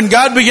to happen.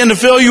 God began to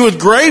fill you with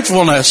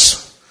gratefulness.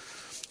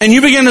 And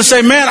you begin to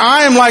say, man,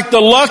 I am like the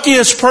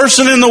luckiest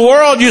person in the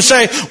world. You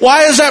say,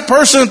 why is that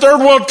person in third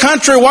world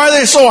country? Why are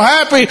they so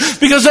happy?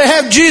 Because they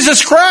have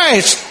Jesus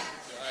Christ.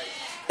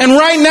 And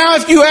right now,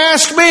 if you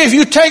ask me, if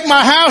you take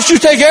my house, you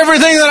take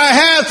everything that I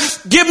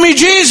have, give me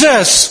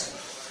Jesus.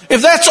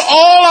 If that's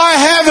all I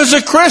have as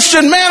a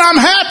Christian, man, I'm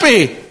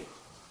happy.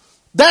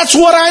 That's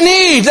what I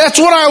need. That's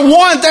what I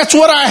want. That's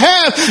what I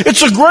have. It's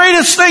the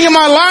greatest thing in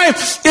my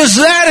life is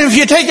that. And if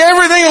you take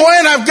everything away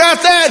and I've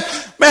got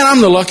that, man,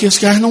 I'm the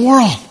luckiest guy in the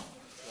world.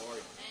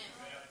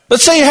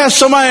 Let's say you have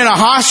somebody in a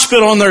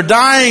hospital and they're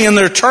dying and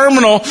they're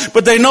terminal,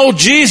 but they know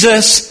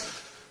Jesus,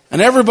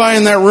 and everybody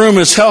in that room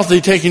is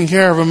healthy, taking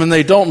care of them, and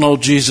they don't know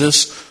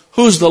Jesus.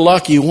 Who's the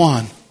lucky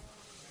one?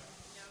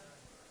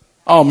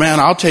 Oh man,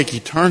 I'll take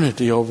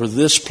eternity over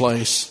this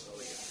place.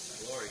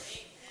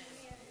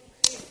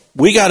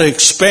 We got to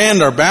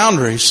expand our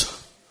boundaries.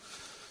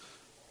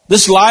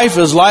 This life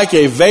is like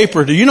a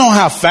vapor. Do you know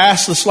how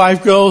fast this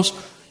life goes?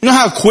 You know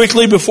how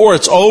quickly before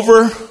it's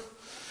over?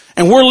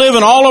 And we're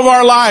living all of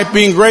our life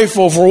being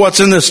grateful for what's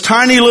in this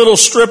tiny little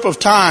strip of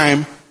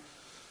time.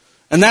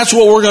 And that's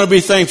what we're going to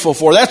be thankful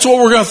for. That's what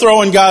we're going to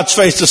throw in God's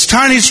face. This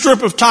tiny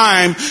strip of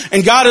time.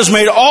 And God has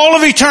made all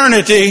of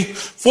eternity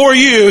for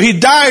you. He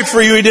died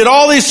for you. He did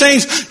all these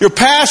things. Your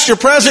past, your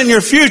present,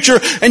 your future.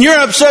 And you're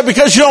upset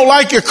because you don't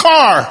like your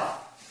car.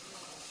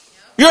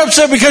 You're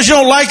upset because you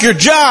don't like your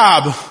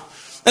job.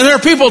 And there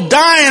are people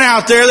dying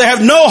out there. They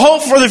have no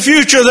hope for the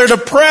future. They're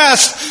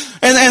depressed.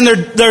 And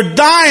they're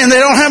dying. They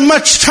don't have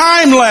much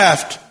time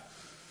left.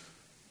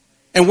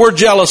 And we're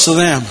jealous of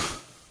them.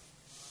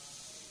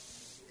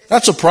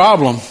 That's a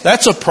problem.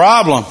 That's a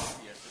problem.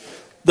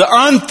 The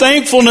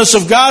unthankfulness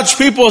of God's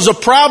people is a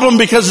problem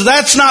because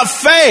that's not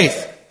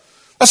faith.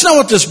 That's not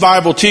what this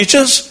Bible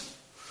teaches.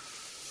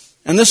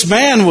 And this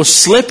man was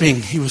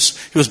slipping. He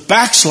was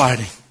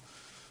backsliding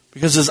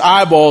because his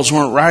eyeballs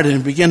weren't right, and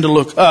he began to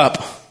look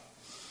up.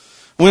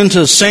 Went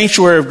into the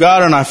sanctuary of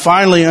God, and I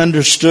finally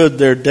understood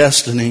their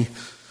destiny,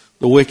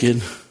 the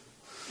wicked.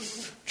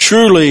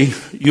 Truly,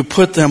 you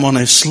put them on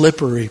a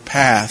slippery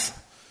path.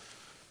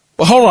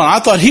 Well, hold on. I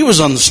thought he was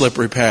on the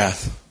slippery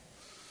path.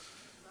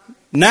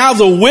 Now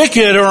the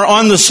wicked are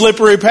on the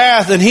slippery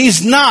path, and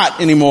he's not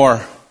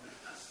anymore.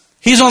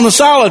 He's on the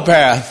solid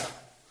path.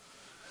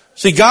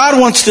 See, God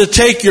wants to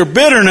take your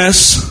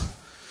bitterness,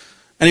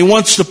 and He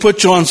wants to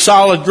put you on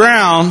solid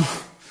ground,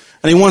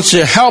 and He wants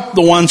to help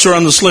the ones who are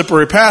on the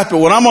slippery path. But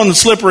when I'm on the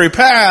slippery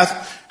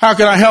path, how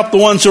can I help the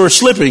ones who are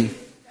slipping?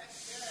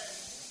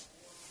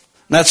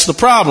 That's the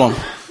problem.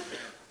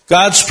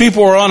 God's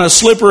people are on a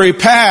slippery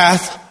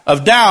path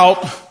of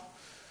doubt,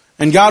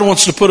 and God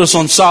wants to put us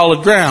on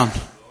solid ground.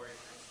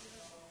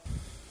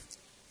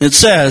 It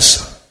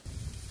says,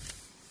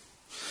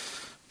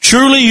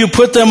 truly you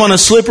put them on a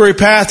slippery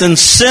path and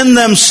send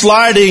them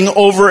sliding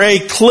over a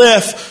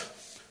cliff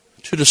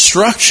to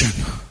destruction.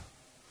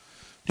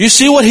 Do you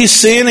see what he's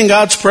seeing in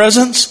God's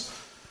presence?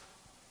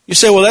 You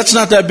say, well, that's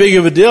not that big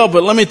of a deal,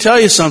 but let me tell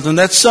you something.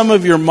 That's some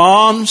of your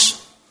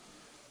moms.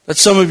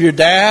 That's some of your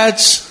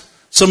dads.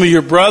 Some of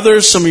your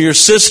brothers, some of your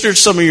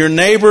sisters, some of your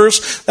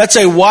neighbors. That's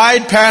a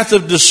wide path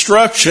of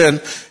destruction.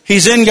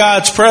 He's in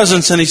God's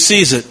presence and he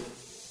sees it.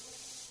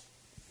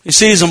 He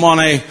sees them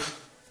on a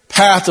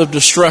path of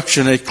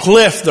destruction, a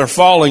cliff they're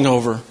falling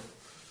over.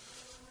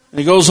 And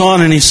he goes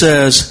on and he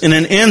says, in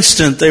an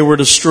instant they were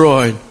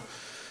destroyed.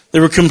 They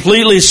were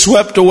completely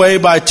swept away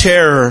by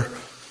terror.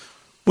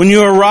 When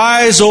you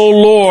arise, O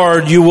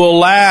Lord, you will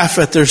laugh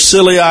at their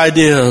silly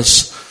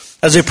ideas,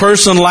 as a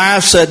person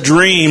laughs at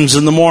dreams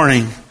in the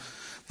morning.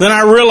 Then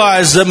I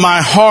realized that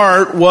my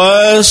heart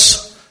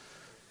was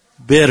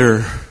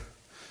bitter,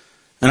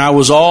 and I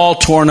was all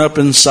torn up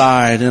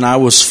inside, and I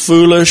was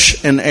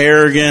foolish and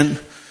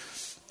arrogant,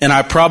 and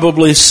I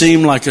probably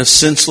seemed like a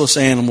senseless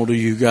animal to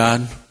you,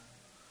 God.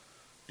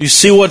 Do you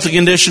see what the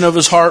condition of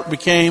his heart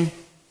became?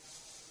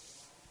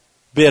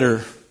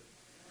 Bitter.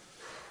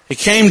 He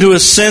came to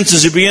his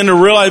senses. He began to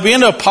realize, he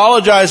began to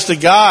apologize to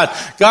God.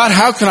 God,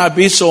 how can I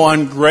be so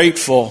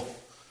ungrateful?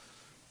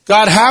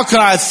 God, how can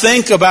I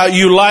think about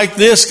you like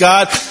this,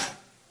 God?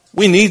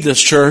 We need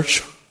this,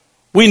 church.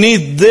 We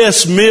need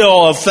this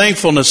meal of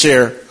thankfulness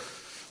here.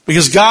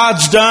 Because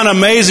God's done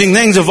amazing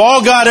things. If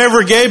all God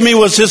ever gave me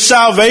was His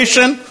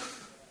salvation,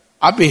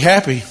 I'd be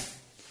happy.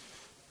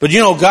 But you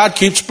know, God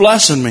keeps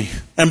blessing me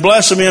and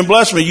blessing me and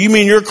blessing me. You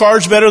mean your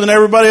card's better than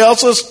everybody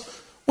else's?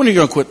 When are you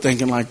going to quit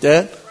thinking like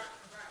that?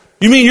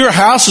 You mean your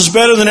house is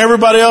better than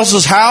everybody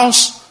else's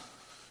house?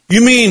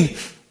 You mean,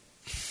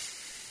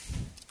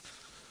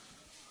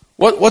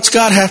 what's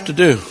God have to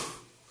do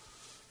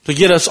to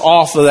get us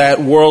off of that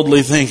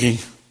worldly thinking?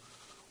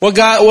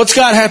 What's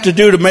God have to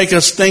do to make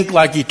us think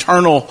like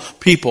eternal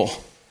people?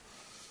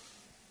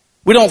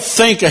 We don't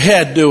think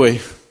ahead, do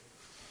we?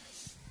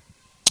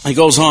 He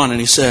goes on and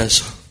he says,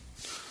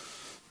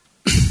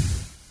 in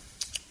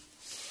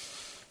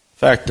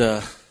fact,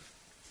 let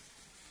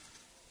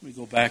me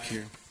go back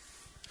here.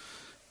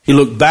 He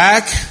looked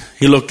back,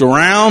 he looked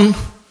around,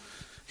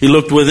 he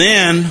looked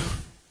within,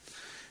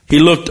 he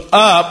looked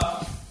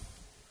up,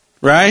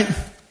 right?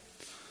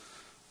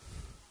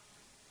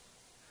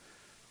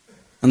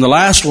 And the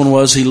last one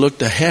was he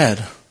looked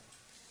ahead.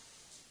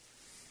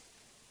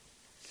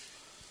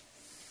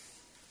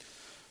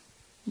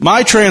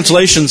 My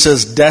translation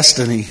says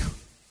destiny.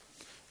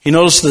 He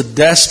noticed the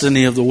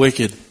destiny of the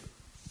wicked.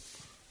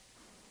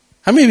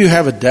 How many of you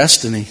have a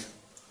destiny?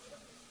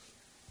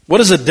 What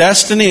is a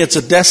destiny? It's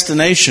a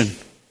destination.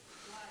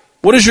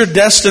 What is your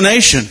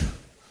destination?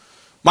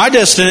 My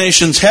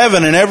destination's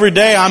heaven, and every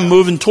day I'm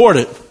moving toward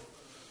it.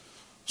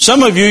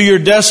 Some of you, your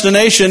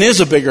destination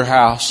is a bigger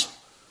house.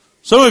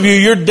 Some of you,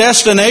 your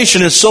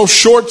destination is so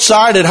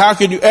short-sighted, how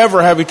could you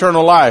ever have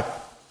eternal life?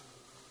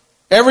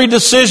 Every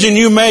decision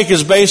you make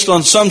is based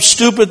on some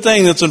stupid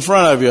thing that's in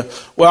front of you.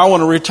 Well, I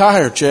want to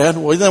retire, Chad.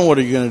 Well, then what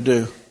are you going to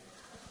do?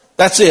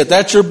 That's it.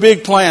 That's your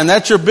big plan.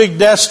 That's your big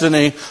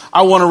destiny.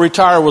 I want to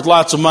retire with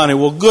lots of money.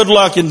 Well, good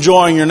luck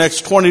enjoying your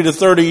next 20 to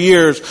 30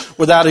 years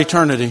without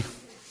eternity.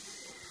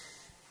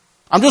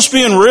 I'm just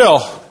being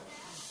real.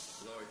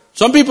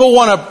 Some people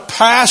want a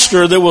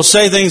pastor that will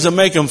say things that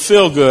make them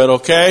feel good,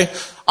 okay?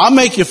 I'll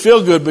make you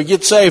feel good, but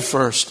get saved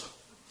first.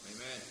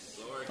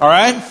 All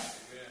right?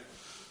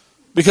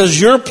 Because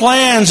your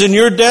plans and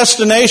your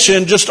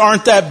destination just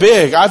aren't that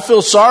big. I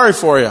feel sorry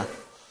for you.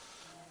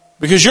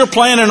 Because you're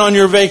planning on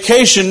your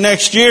vacation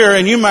next year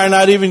and you might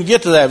not even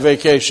get to that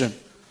vacation.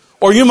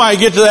 Or you might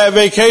get to that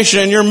vacation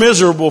and you're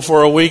miserable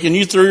for a week and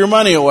you threw your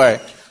money away.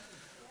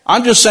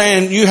 I'm just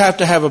saying you have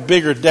to have a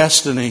bigger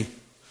destiny.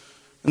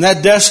 And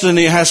that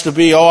destiny has to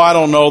be,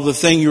 the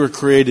thing you were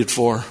created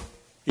for.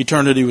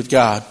 Eternity with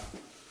God.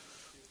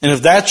 And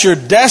if that's your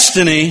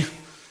destiny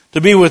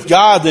to be with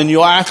God, then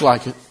you'll act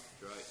like it.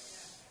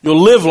 You'll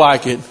live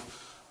like it.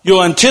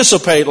 You'll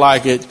anticipate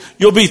like it.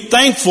 You'll be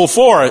thankful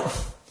for it.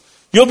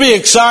 You'll be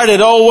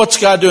excited. Oh, what's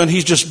God doing?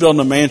 He's just building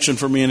a mansion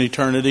for me in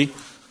eternity.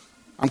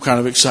 I'm kind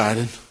of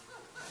excited.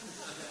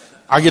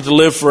 I get to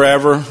live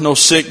forever. No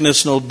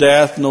sickness, no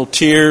death, no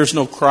tears,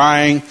 no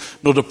crying,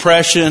 no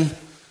depression,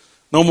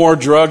 no more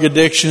drug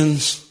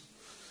addictions.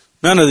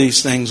 None of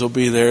these things will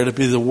be there. It'll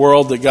be the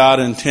world that God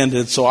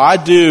intended. So I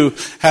do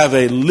have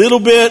a little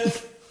bit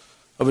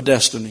of a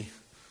destiny.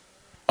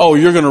 Oh,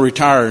 you're going to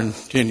retire in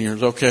 10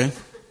 years. Okay.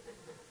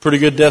 Pretty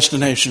good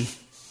destination.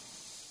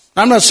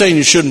 I'm not saying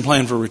you shouldn't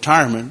plan for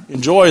retirement.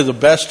 Enjoy the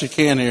best you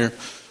can here.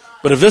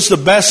 But if it's the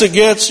best it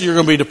gets, you're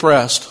going to be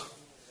depressed.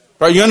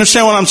 Right? You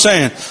understand what I'm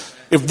saying?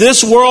 If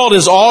this world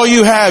is all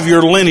you have,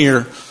 you're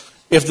linear.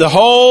 If the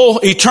whole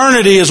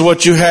eternity is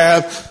what you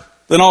have,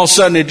 then all of a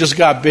sudden it just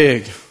got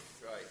big.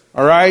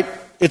 All right?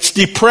 It's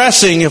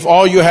depressing if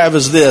all you have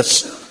is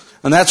this.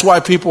 And that's why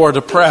people are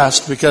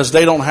depressed, because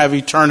they don't have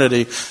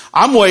eternity.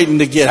 I'm waiting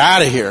to get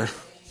out of here.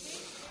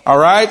 All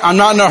right? I'm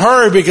not in a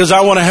hurry because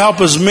I want to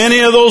help as many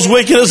of those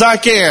wicked as I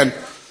can.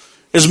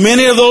 As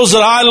many of those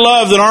that I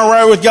love that aren't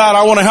right with God,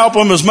 I want to help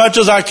them as much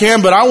as I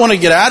can, but I want to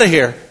get out of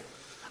here.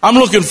 I'm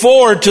looking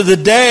forward to the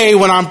day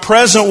when I'm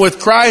present with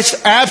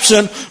Christ,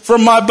 absent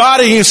from my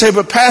body. You say,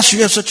 but Pastor,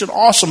 you have such an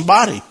awesome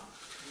body.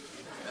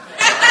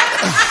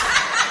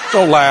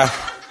 Don't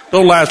laugh.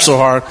 Don't laugh so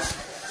hard.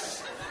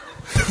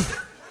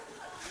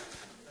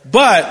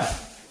 But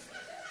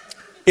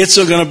it's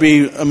going to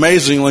be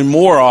amazingly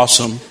more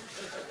awesome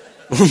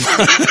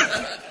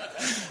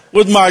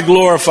with my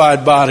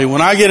glorified body.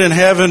 When I get in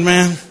heaven,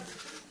 man,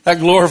 that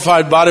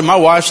glorified body, my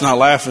wife's not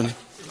laughing.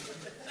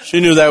 She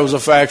knew that was a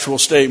factual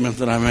statement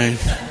that I made.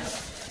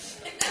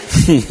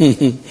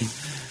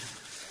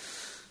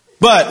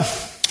 But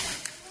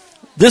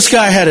this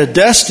guy had a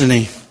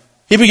destiny.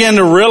 He began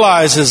to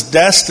realize his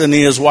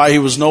destiny is why he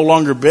was no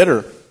longer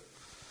bitter.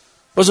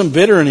 Wasn't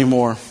bitter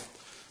anymore.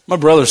 My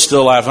brother's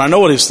still laughing. I know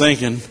what he's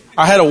thinking.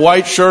 I had a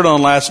white shirt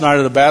on last night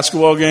at a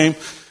basketball game,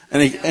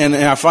 and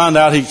I found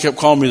out he kept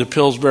calling me the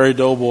Pillsbury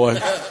Doughboy.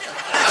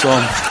 So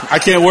I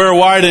can't wear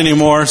white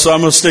anymore, so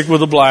I'm going to stick with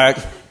the black.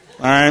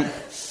 All right?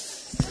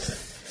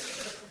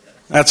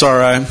 That's all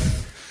right.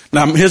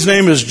 Now, his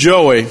name is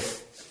Joey.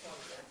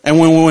 And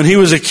when he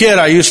was a kid,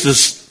 I used to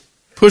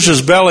push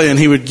his belly and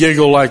he would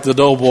giggle like the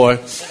Doughboy.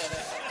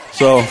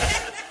 So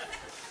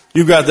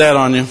you got that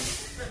on you.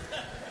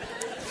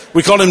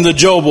 We called him the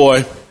Joe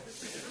Boy.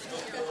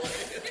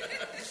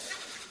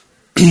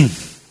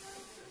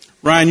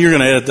 Ryan, you're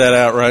going to edit that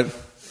out, right?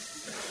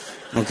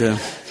 Okay.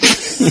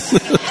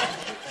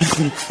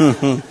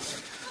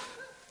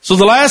 So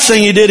the last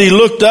thing he did, he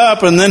looked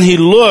up and then he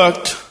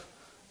looked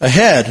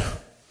ahead.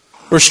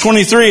 Verse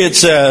 23, it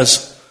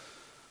says,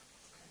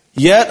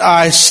 Yet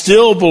I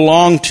still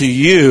belong to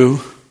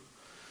you.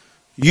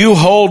 You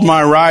hold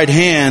my right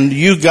hand.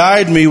 You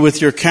guide me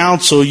with your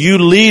counsel. You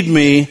lead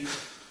me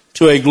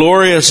to a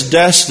glorious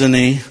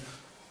destiny.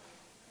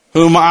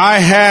 Whom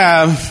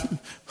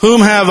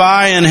have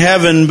I in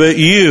heaven but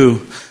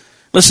you?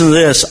 Listen to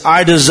this.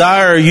 I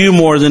desire you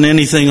more than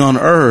anything on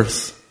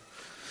earth.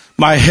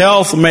 My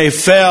health may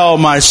fail,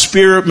 my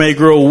spirit may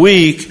grow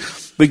weak,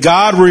 but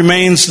God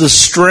remains the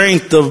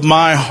strength of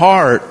my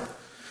heart.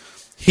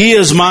 He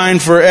is mine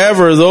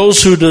forever.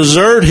 Those who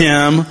desert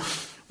him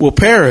will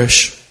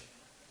perish.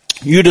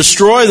 You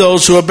destroy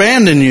those who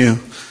abandon you.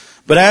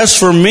 But as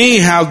for me,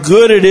 how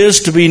good it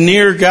is to be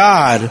near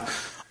God.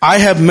 I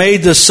have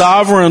made the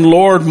sovereign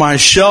Lord my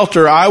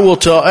shelter. I will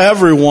tell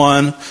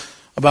everyone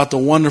about the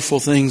wonderful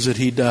things that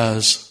he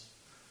does.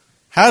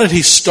 How did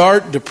he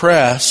start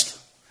depressed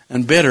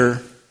and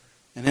bitter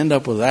and end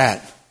up with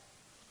that?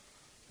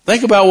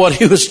 Think about what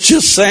he was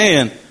just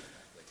saying.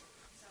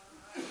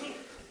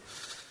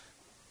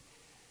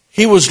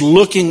 He was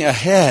looking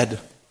ahead.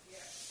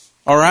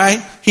 All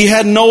right? He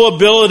had no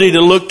ability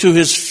to look to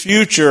his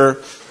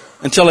future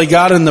until he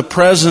got in the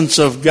presence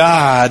of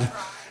God.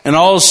 And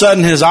all of a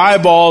sudden his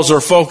eyeballs are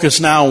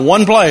focused now in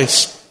one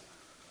place.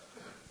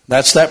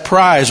 That's that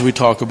prize we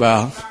talk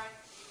about.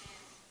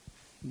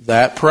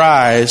 That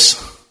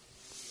prize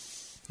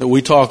that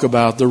we talk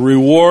about. The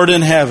reward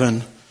in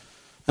heaven.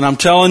 And I'm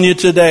telling you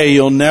today,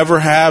 you'll never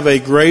have a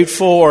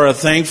grateful or a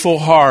thankful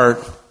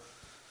heart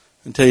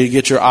until you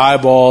get your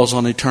eyeballs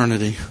on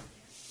eternity.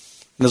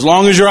 And as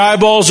long as your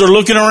eyeballs are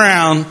looking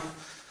around,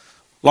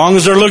 as long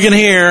as they're looking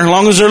here, as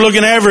long as they're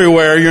looking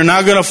everywhere, you're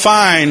not going to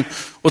find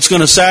what's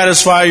going to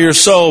satisfy your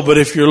soul. But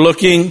if you're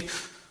looking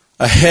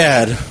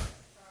ahead,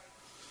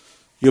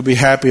 you'll be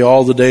happy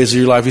all the days of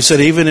your life. He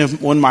said, even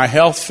when my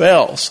health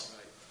fails.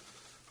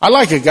 I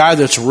like a guy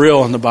that's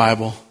real in the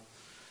Bible.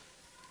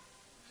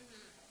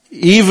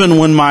 Even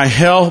when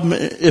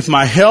if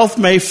my health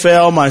may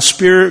fail, my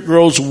spirit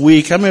grows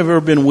weak. How many have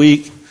ever been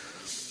weak?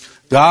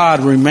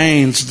 God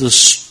remains the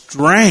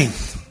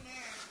strength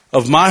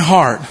of my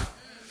heart.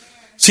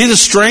 See the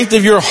strength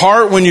of your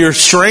heart when your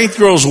strength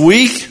grows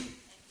weak?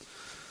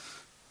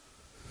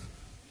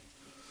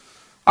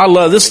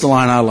 This is the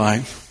line I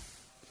like.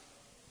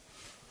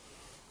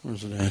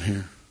 Where's it at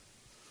here?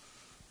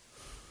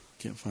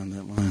 Can't find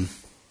that line.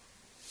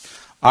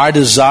 I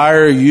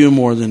desire you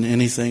more than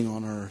anything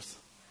on earth.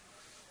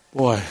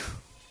 Boy,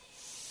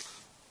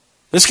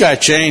 this guy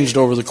changed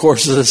over the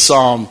course of this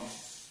psalm.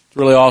 It's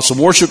really awesome.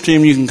 Worship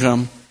team, you can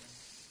come.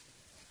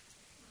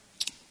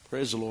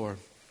 Praise the Lord.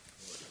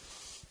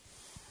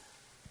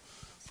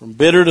 From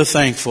bitter to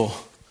thankful.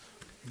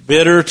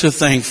 Bitter to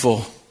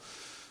thankful.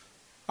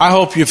 I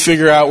hope you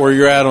figure out where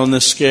you're at on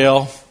this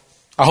scale.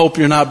 I hope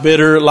you're not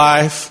bitter at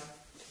life.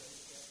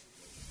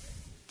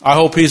 I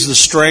hope he's the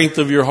strength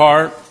of your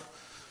heart.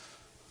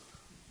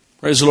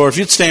 Praise the Lord. If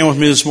you'd stand with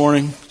me this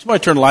morning.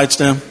 Somebody turn the lights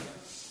down.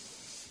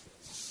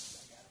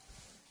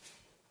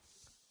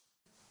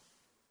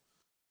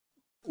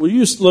 Will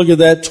you look at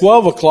that?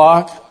 12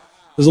 o'clock.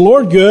 Is the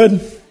Lord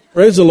good?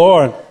 Praise the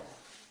Lord.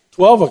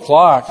 12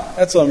 o'clock.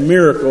 That's a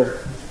miracle.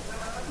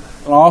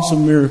 An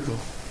awesome miracle.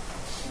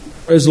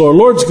 Praise the Lord.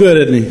 Lord's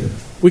good, isn't he?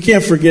 We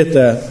can't forget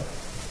that.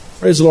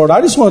 Praise the Lord.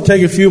 I just want to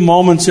take a few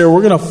moments here.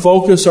 We're going to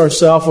focus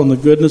ourselves on the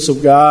goodness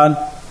of God.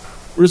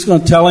 We're just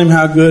going to tell him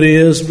how good he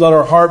is. Let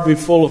our heart be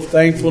full of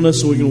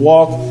thankfulness so we can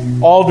walk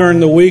all during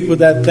the week with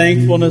that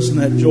thankfulness and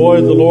that joy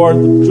of the Lord.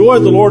 The joy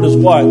of the Lord is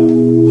what?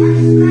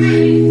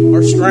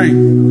 Our strength.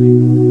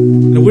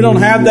 And if we don't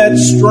have that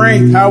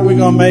strength, how are we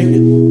going to make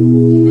it?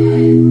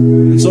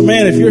 And so,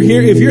 man, if you're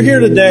here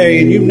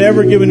today and you've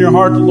never given your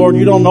heart to the Lord,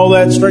 you don't know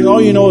that strength.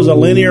 All you know is a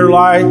linear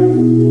life.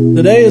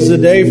 Today is the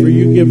day for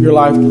you to give your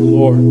life to the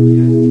Lord.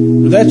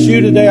 If that's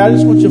you today, I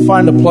just want you to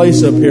find a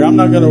place up here. I'm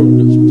not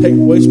going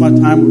to waste my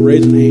time with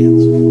raising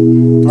hands.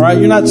 All right,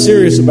 you're not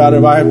serious about it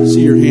if I have to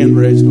see your hand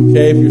raised,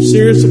 okay? If you're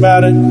serious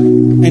about it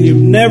and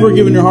you've never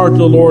given your heart to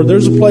the Lord,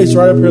 there's a place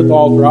right up here at the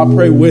altar. I'll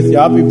pray with you.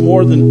 I'll be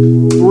more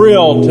than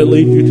thrilled to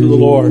lead you to the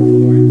Lord.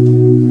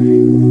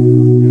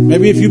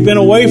 Maybe if you've been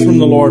away from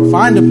the Lord,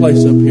 find a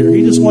place up here.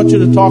 He just wants you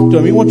to talk to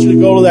him. He wants you to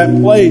go to that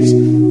place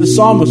the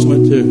psalmist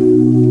went to.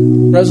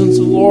 The presence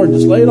of the Lord.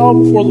 Just lay it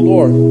all before the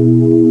Lord.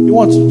 He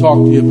wants to talk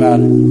to you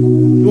about it.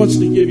 He wants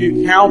to give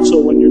you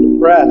counsel when you're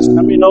depressed.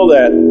 How many know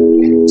that?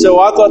 So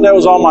I thought that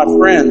was all my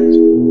friends.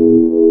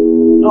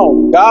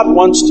 No, God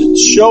wants to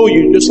show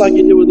you, just like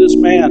he did with this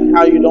man,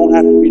 how you don't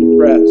have to be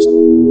depressed.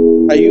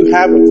 How you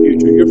have a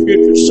future. Your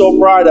future's so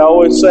bright, I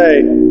always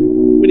say,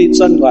 we need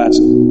sunglasses.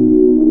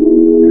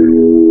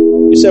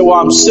 You say, well,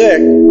 I'm sick.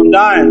 I'm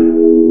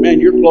dying. Man,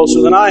 you're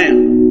closer than I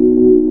am.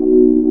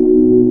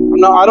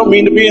 I don't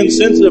mean to be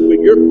insensitive,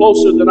 but you're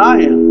closer than I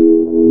am.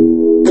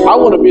 I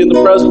want to be in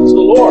the presence of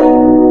the Lord.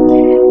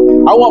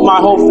 I want my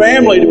whole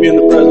family to be in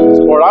the presence of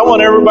the Lord. I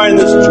want everybody in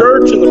this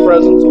church in the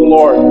presence of the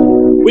Lord.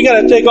 We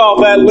got to take off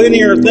that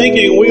linear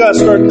thinking and we got to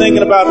start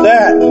thinking about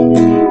that.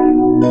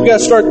 We got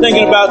to start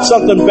thinking about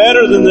something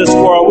better than this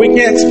world. We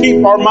can't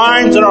keep our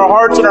minds and our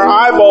hearts and our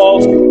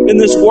eyeballs in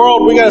this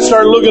world. We got to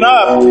start looking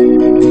up.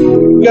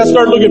 We got to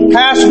start looking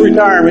past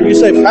retirement. You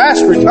say,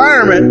 past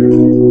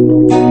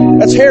retirement?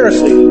 That's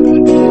heresy.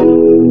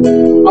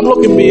 I'm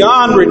looking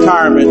beyond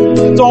retirement.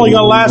 It's only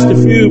going to last a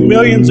few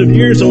millions of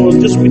years and we'll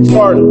just be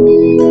started.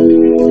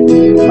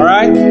 All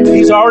right?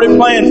 He's already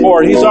planned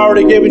for it. He's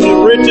already given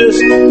you riches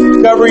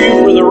to cover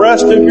you for the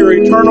rest of your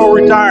eternal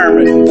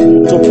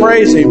retirement. So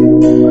praise Him.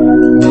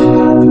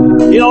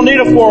 You don't need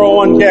a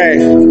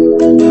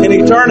 401k in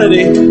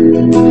eternity.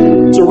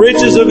 It's the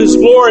riches of His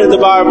glory, the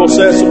Bible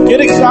says. So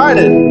get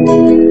excited.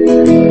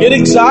 Get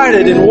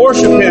excited and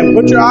worship Him.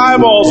 Put your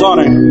eyeballs on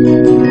Him.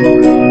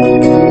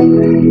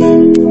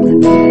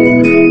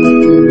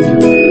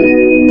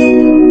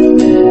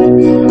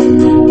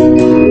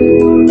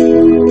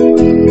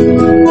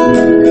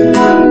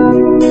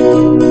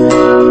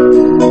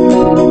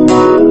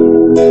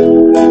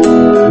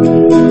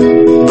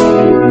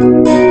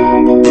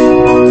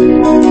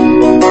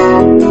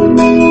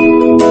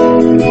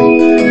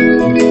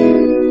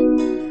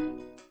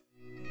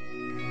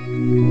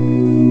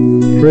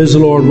 Praise the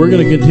Lord. We're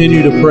going to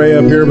continue to pray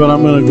up here, but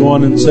I'm going to go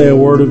on and say a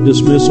word of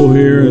dismissal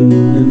here,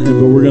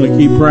 but we're going to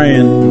keep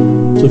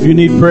praying. So if you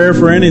need prayer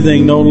for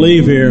anything, don't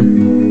leave here. If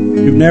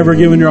you've never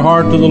given your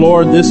heart to the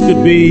Lord, this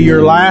could be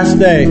your last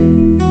day.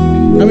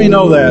 Let me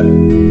know that.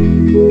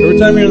 Every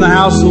time you're in the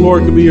house of the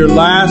Lord, it could be your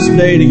last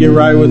day to get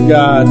right with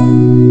God.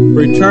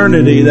 For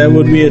eternity, that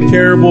would be a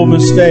terrible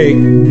mistake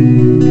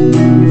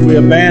if we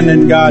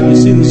abandon God. You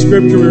see in the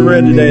scripture we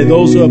read today,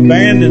 those who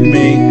abandon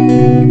me,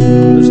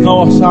 there's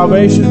no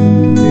salvation.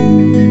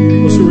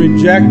 Those who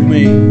reject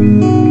me. So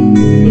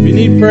if you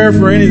need prayer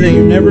for anything,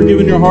 you've never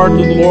given your heart to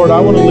the Lord, I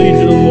want to lead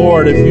you to the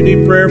Lord. If you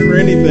need prayer for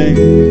anything,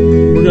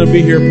 we're going to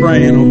be here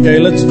praying, okay?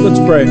 Let's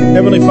pray.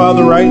 Heavenly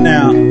Father, right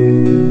now,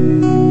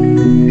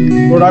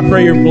 Lord, I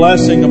pray your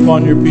blessing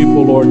upon your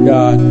people, Lord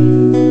God.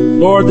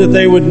 Lord, that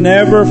they would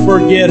never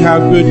forget how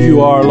good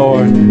you are,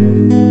 Lord.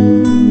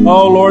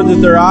 Oh, Lord,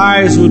 that their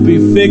eyes would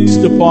be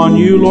fixed upon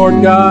you,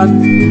 Lord God.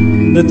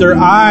 That their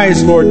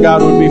eyes, Lord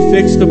God, would be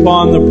fixed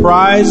upon the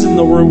prize and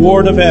the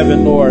reward of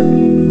heaven, Lord.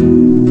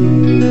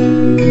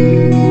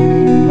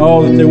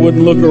 Oh, that they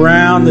wouldn't look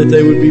around, that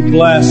they would be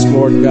blessed,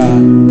 Lord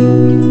God.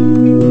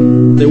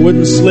 They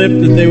wouldn't slip,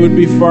 that they would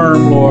be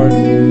firm, Lord.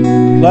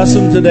 Bless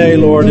them today,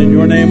 Lord. In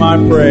your name I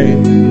pray.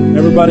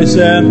 Everybody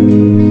said,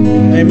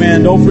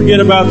 amen. Don't forget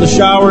about the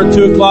shower at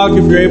 2 o'clock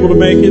if you're able to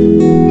make it.